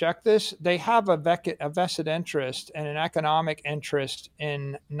that reject this, they have a vested interest and an economic interest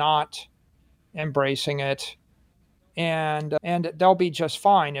in not embracing it, and they'll be just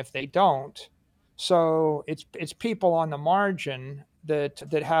fine if they don't. So it's people on the margin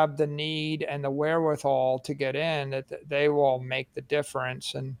that have the need and the wherewithal to get in, that they will make the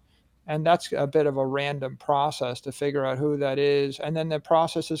difference. And that's a bit of a random process to figure out who that is, and then the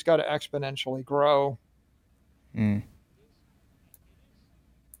process has got to exponentially grow. Mm.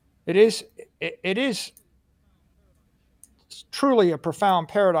 It is truly a profound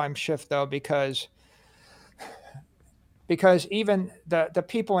paradigm shift, though, because even the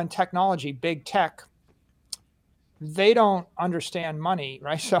people in technology, big tech, they don't understand money,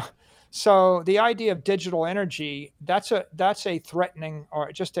 right? So the idea of digital energy, that's a threatening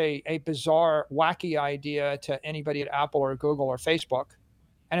or just a bizarre, wacky idea to anybody at Apple or Google or Facebook.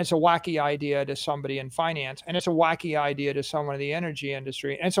 And it's a wacky idea to somebody in finance, and it's a wacky idea to someone in the energy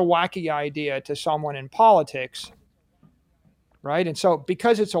industry, and it's a wacky idea to someone in politics, right? And so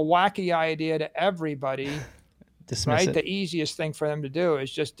because it's a wacky idea to everybody, Dismiss right, it. the easiest thing for them to do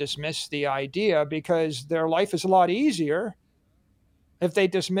is just dismiss the idea, because their life is a lot easier if they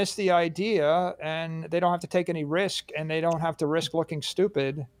dismiss the idea and they don't have to take any risk and they don't have to risk looking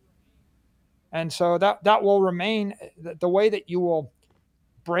stupid. And so that will remain. The way that you will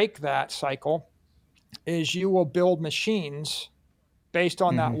break that cycle is you will build machines based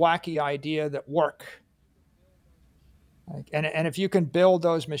on that Mm-hmm. wacky idea that work. And if you can build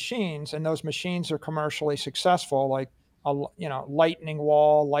those machines, and those machines are commercially successful, like Lightning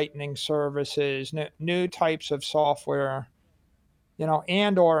Wall, Lightning services, new types of software,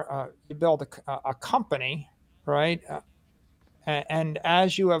 and or you build a company, right? And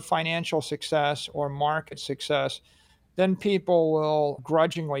as you have financial success or market success, then people will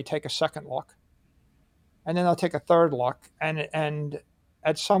grudgingly take a second look, and then they'll take a third look, and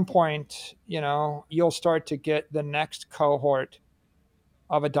at some point, you'll start to get the next cohort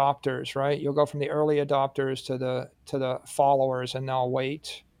of adopters, right? You'll go from the early adopters to the followers, and they'll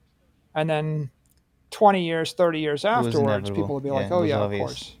wait. And then 20 years, 30 years It was afterwards, people inevitable. will be Yeah, like, it oh was yeah, of obvious,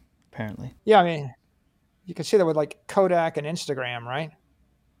 course. apparently. Yeah, I mean, you can see that with like Kodak and Instagram, right?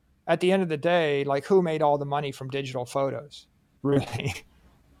 At the end of the day, like, who made all the money from digital photos? Really?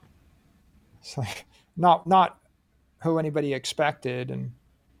 It's like not who anybody expected, and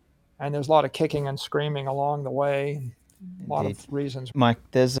there's a lot of kicking and screaming along the way. A lot Indeed. of reasons. Mike,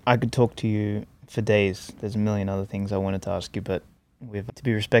 I could talk to you for days. There's a million other things I wanted to ask you, but to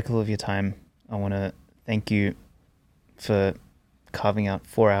be respectful of your time, I want to thank you for carving out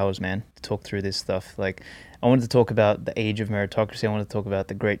 4 hours, man, to talk through this stuff. Like, I wanted to talk about the age of meritocracy. I wanted to talk about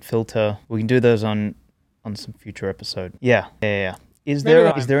the great filter. We can do those on some future episode. Yeah. Is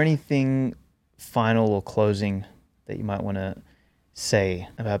there anything final or closing that you might want to say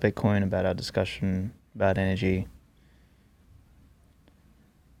about Bitcoin, about our discussion, about energy,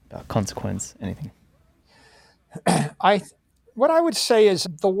 about consequence, anything? What I would say is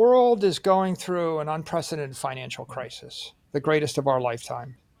the world is going through an unprecedented financial crisis, the greatest of our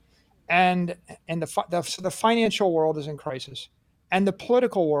lifetime. And the financial world is in crisis. And the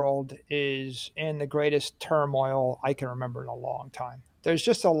political world is in the greatest turmoil I can remember in a long time. There's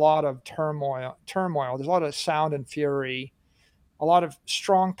just a lot of turmoil. There's a lot of sound and fury, a lot of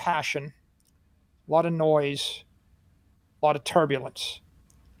strong passion, a lot of noise, a lot of turbulence.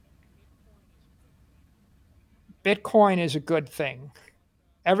 Bitcoin is a good thing.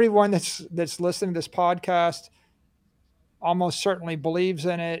 Everyone that's listening to this podcast almost certainly believes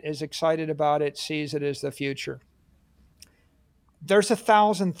in it, is excited about it, sees it as the future. There's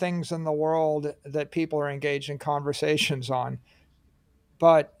 1,000 things in the world that people are engaged in conversations on,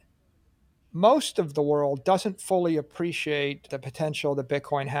 but most of the world doesn't fully appreciate the potential that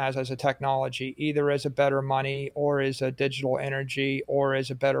Bitcoin has as a technology, either as a better money or as a digital energy or as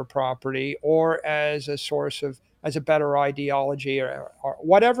a better property or as a source of, as a better ideology or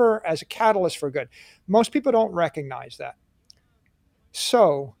whatever, as a catalyst for good. Most people don't recognize that.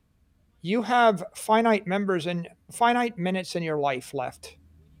 So you have finite minutes in your life left.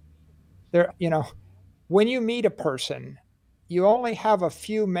 There, when you meet a person, you only have a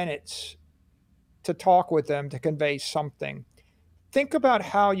few minutes to talk with them to convey something. Think about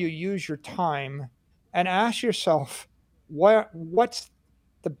how you use your time and ask yourself what's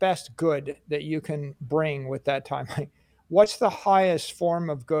the best good that you can bring with that time. What's the highest form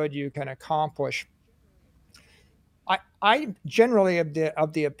of good you can accomplish? I generally of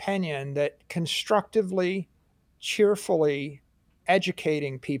the opinion that constructively, cheerfully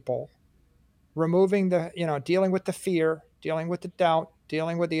educating people, removing dealing with the fear, dealing with the doubt,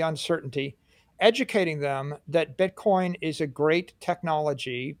 dealing with the uncertainty, educating them that Bitcoin is a great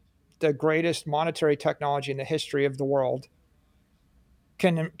technology, the greatest monetary technology in the history of the world,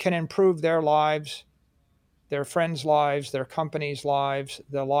 can improve their lives, their friends' lives, their companies' lives,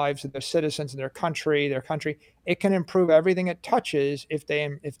 the lives of their citizens in their country. It can improve everything it touches if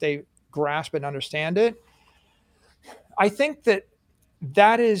they grasp and understand it. I think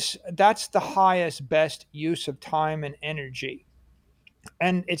that's the highest, best use of time and energy.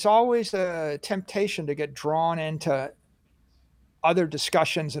 And it's always a temptation to get drawn into other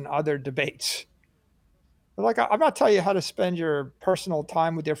discussions and other debates. Like, I'm not telling you how to spend your personal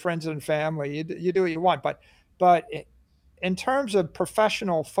time with your friends and family. You do what you want, but in terms of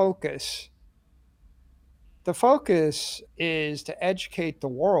professional focus, the focus is to educate the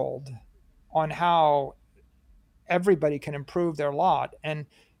world on how everybody can improve their lot. And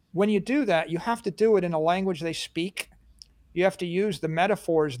when you do that, you have to do it in a language they speak. You have to use the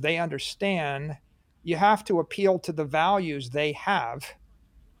metaphors they understand. You have to appeal to the values they have.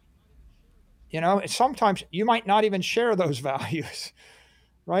 Sometimes you might not even share those values,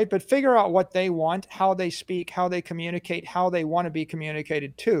 right? But figure out what they want, how they speak, how they communicate, how they want to be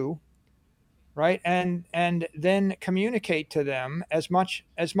communicated to, right? And then communicate to them as much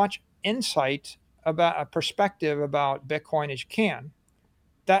insight about a perspective about Bitcoin as you can.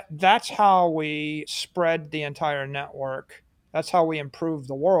 That's how we spread the entire network. That's how we improve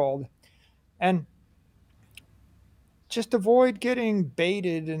the world. And just avoid getting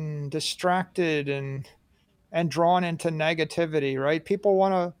baited and distracted and drawn into negativity, right? People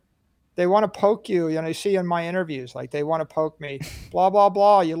want to poke you. You see in my interviews, like, they want to poke me, blah, blah,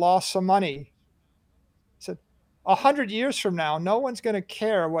 blah. You lost some money. So 100 years from now, no one's going to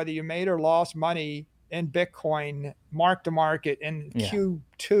care whether you made or lost money in Bitcoin mark to market in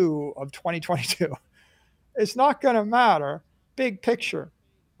Q2 of 2022. It's not going to matter. Big picture,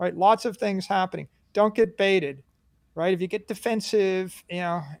 right? Lots of things happening. Don't get baited. right? If you get defensive,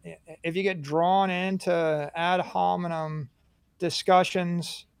 if you get drawn into ad hominem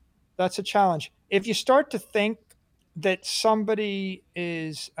discussions, that's a challenge. If you start to think that somebody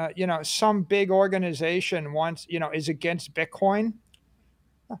is, some big organization wants, is against Bitcoin,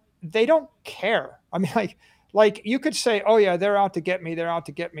 they don't care. I mean, like you could say, oh yeah, they're out to get me. They're out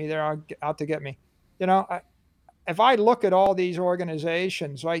to get me. They're out to get me. You know, if I look at all these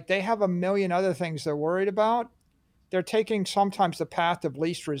organizations, right, they have a million other things they're worried about. They're taking sometimes the path of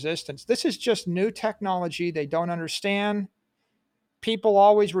least resistance. This is just new technology they don't understand. People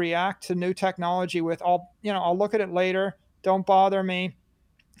always react to new technology with, I'll look at it later. Don't bother me.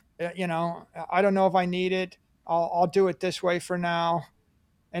 I don't know if I need it. I'll do it this way for now.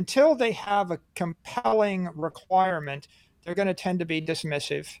 Until they have a compelling requirement, they're going to tend to be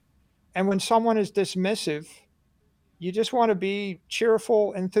dismissive. And when someone is dismissive, you just want to be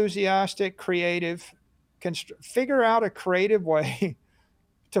cheerful, enthusiastic, creative, figure out a creative way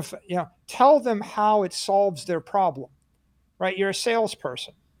to, tell them how it solves their problem, right? You're a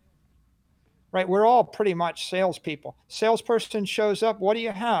salesperson, right? We're all pretty much salespeople. Salesperson shows up. What do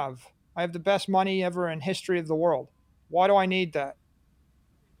you have? I have the best money ever in history of the world. Why do I need that?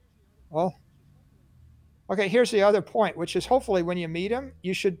 Well, okay, here's the other point, which is hopefully when you meet them,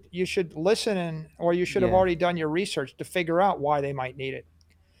 you should listen, or you should have Yeah. already done your research to figure out why they might need it.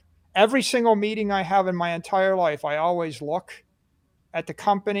 Every single meeting I have in my entire life, I always look at the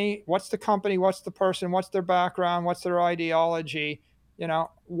company. What's the company? What's the person? What's their background? What's their ideology?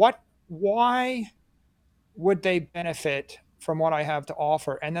 Why would they benefit from what I have to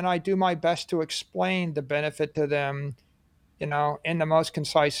offer? And then I do my best to explain the benefit to them, in the most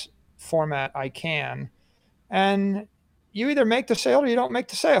concise format I can. And you either make the sale or you don't make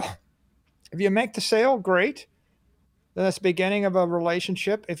the sale. If you make the sale, great. Then that's the beginning of a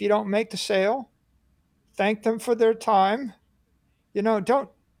relationship. If you don't make the sale, thank them for their time.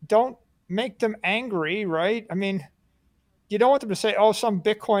 Don't make them angry, right? I mean, you don't want them to say, "Oh, some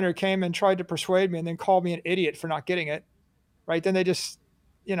Bitcoiner came and tried to persuade me and then called me an idiot for not getting it." Right? Then they just,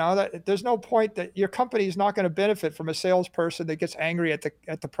 there's no point. That your company is not going to benefit from a salesperson that gets angry at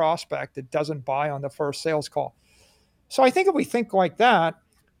the prospect that doesn't buy on the first sales call. So I think if we think like that,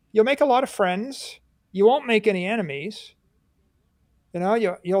 you'll make a lot of friends. You won't make any enemies.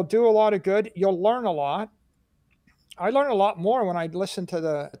 You'll do a lot of good. You'll learn a lot. I learn a lot more when I listen to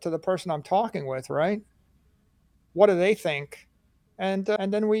the person I'm talking with, right? What do they think? And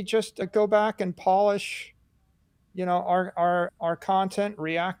then we just go back and polish, our content,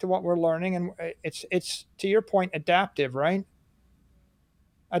 react to what we're learning, and it's to your point, adaptive, right?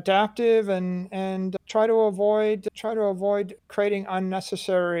 Adaptive, and try to avoid creating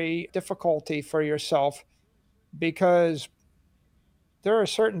unnecessary difficulty for yourself, because there are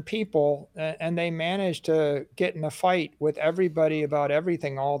certain people, and they manage to get in a fight with everybody about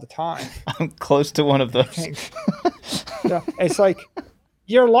everything all the time. I'm close to one of those. It's like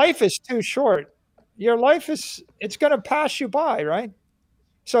your life is too short. Your life it's going to pass you by, right?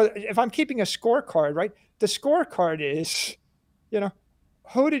 So if I'm keeping a scorecard, right, the scorecard is, you know,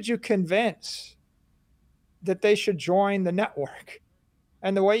 who did you convince that they should join the network?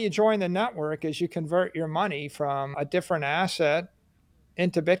 And the way you join the network is you convert your money from a different asset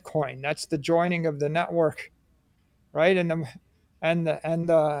into Bitcoin. That's the joining of the network, right? And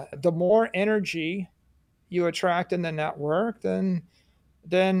the more energy you attract in the network, then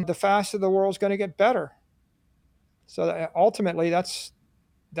the faster the world's going to get better. So ultimately, that's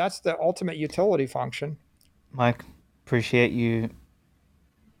the ultimate utility function. Mike, appreciate you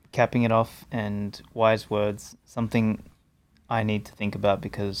capping it off, and wise words. Something I need to think about,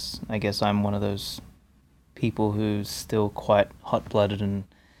 because I guess I'm one of those people who's still quite hot-blooded and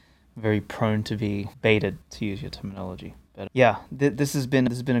very prone to be baited, to use your terminology. But yeah, this has been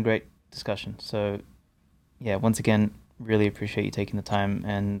a great discussion. So yeah, once again, really appreciate you taking the time,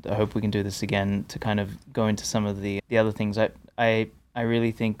 and I hope we can do this again to kind of go into some of the other things. I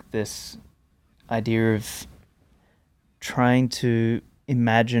really think this idea of trying to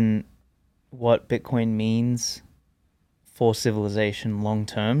imagine what Bitcoin means for civilization long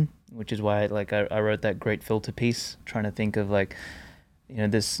term, which is why I wrote that great filter piece, trying to think of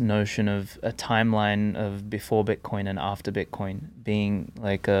this notion of a timeline of before Bitcoin and after Bitcoin being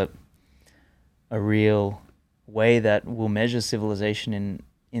like a real way that will measure civilization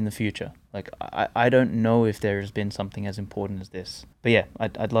in the future. Like I don't know if there has been something as important as this. But yeah,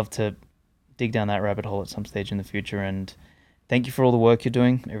 I'd love to dig down that rabbit hole at some stage in the future. And thank you for all the work you're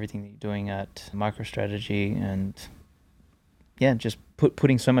doing, everything that you're doing at MicroStrategy, and yeah, just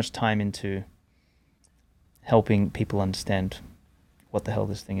putting so much time into helping people understand what the hell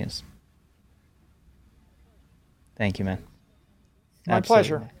this thing is. Thank Thank you, man. My Absolutely.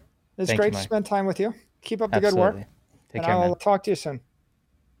 pleasure. It's Thank great you, to Mike. spend time with you. Keep up the good work. Absolutely. Take And care, I'll man. talk to you soon.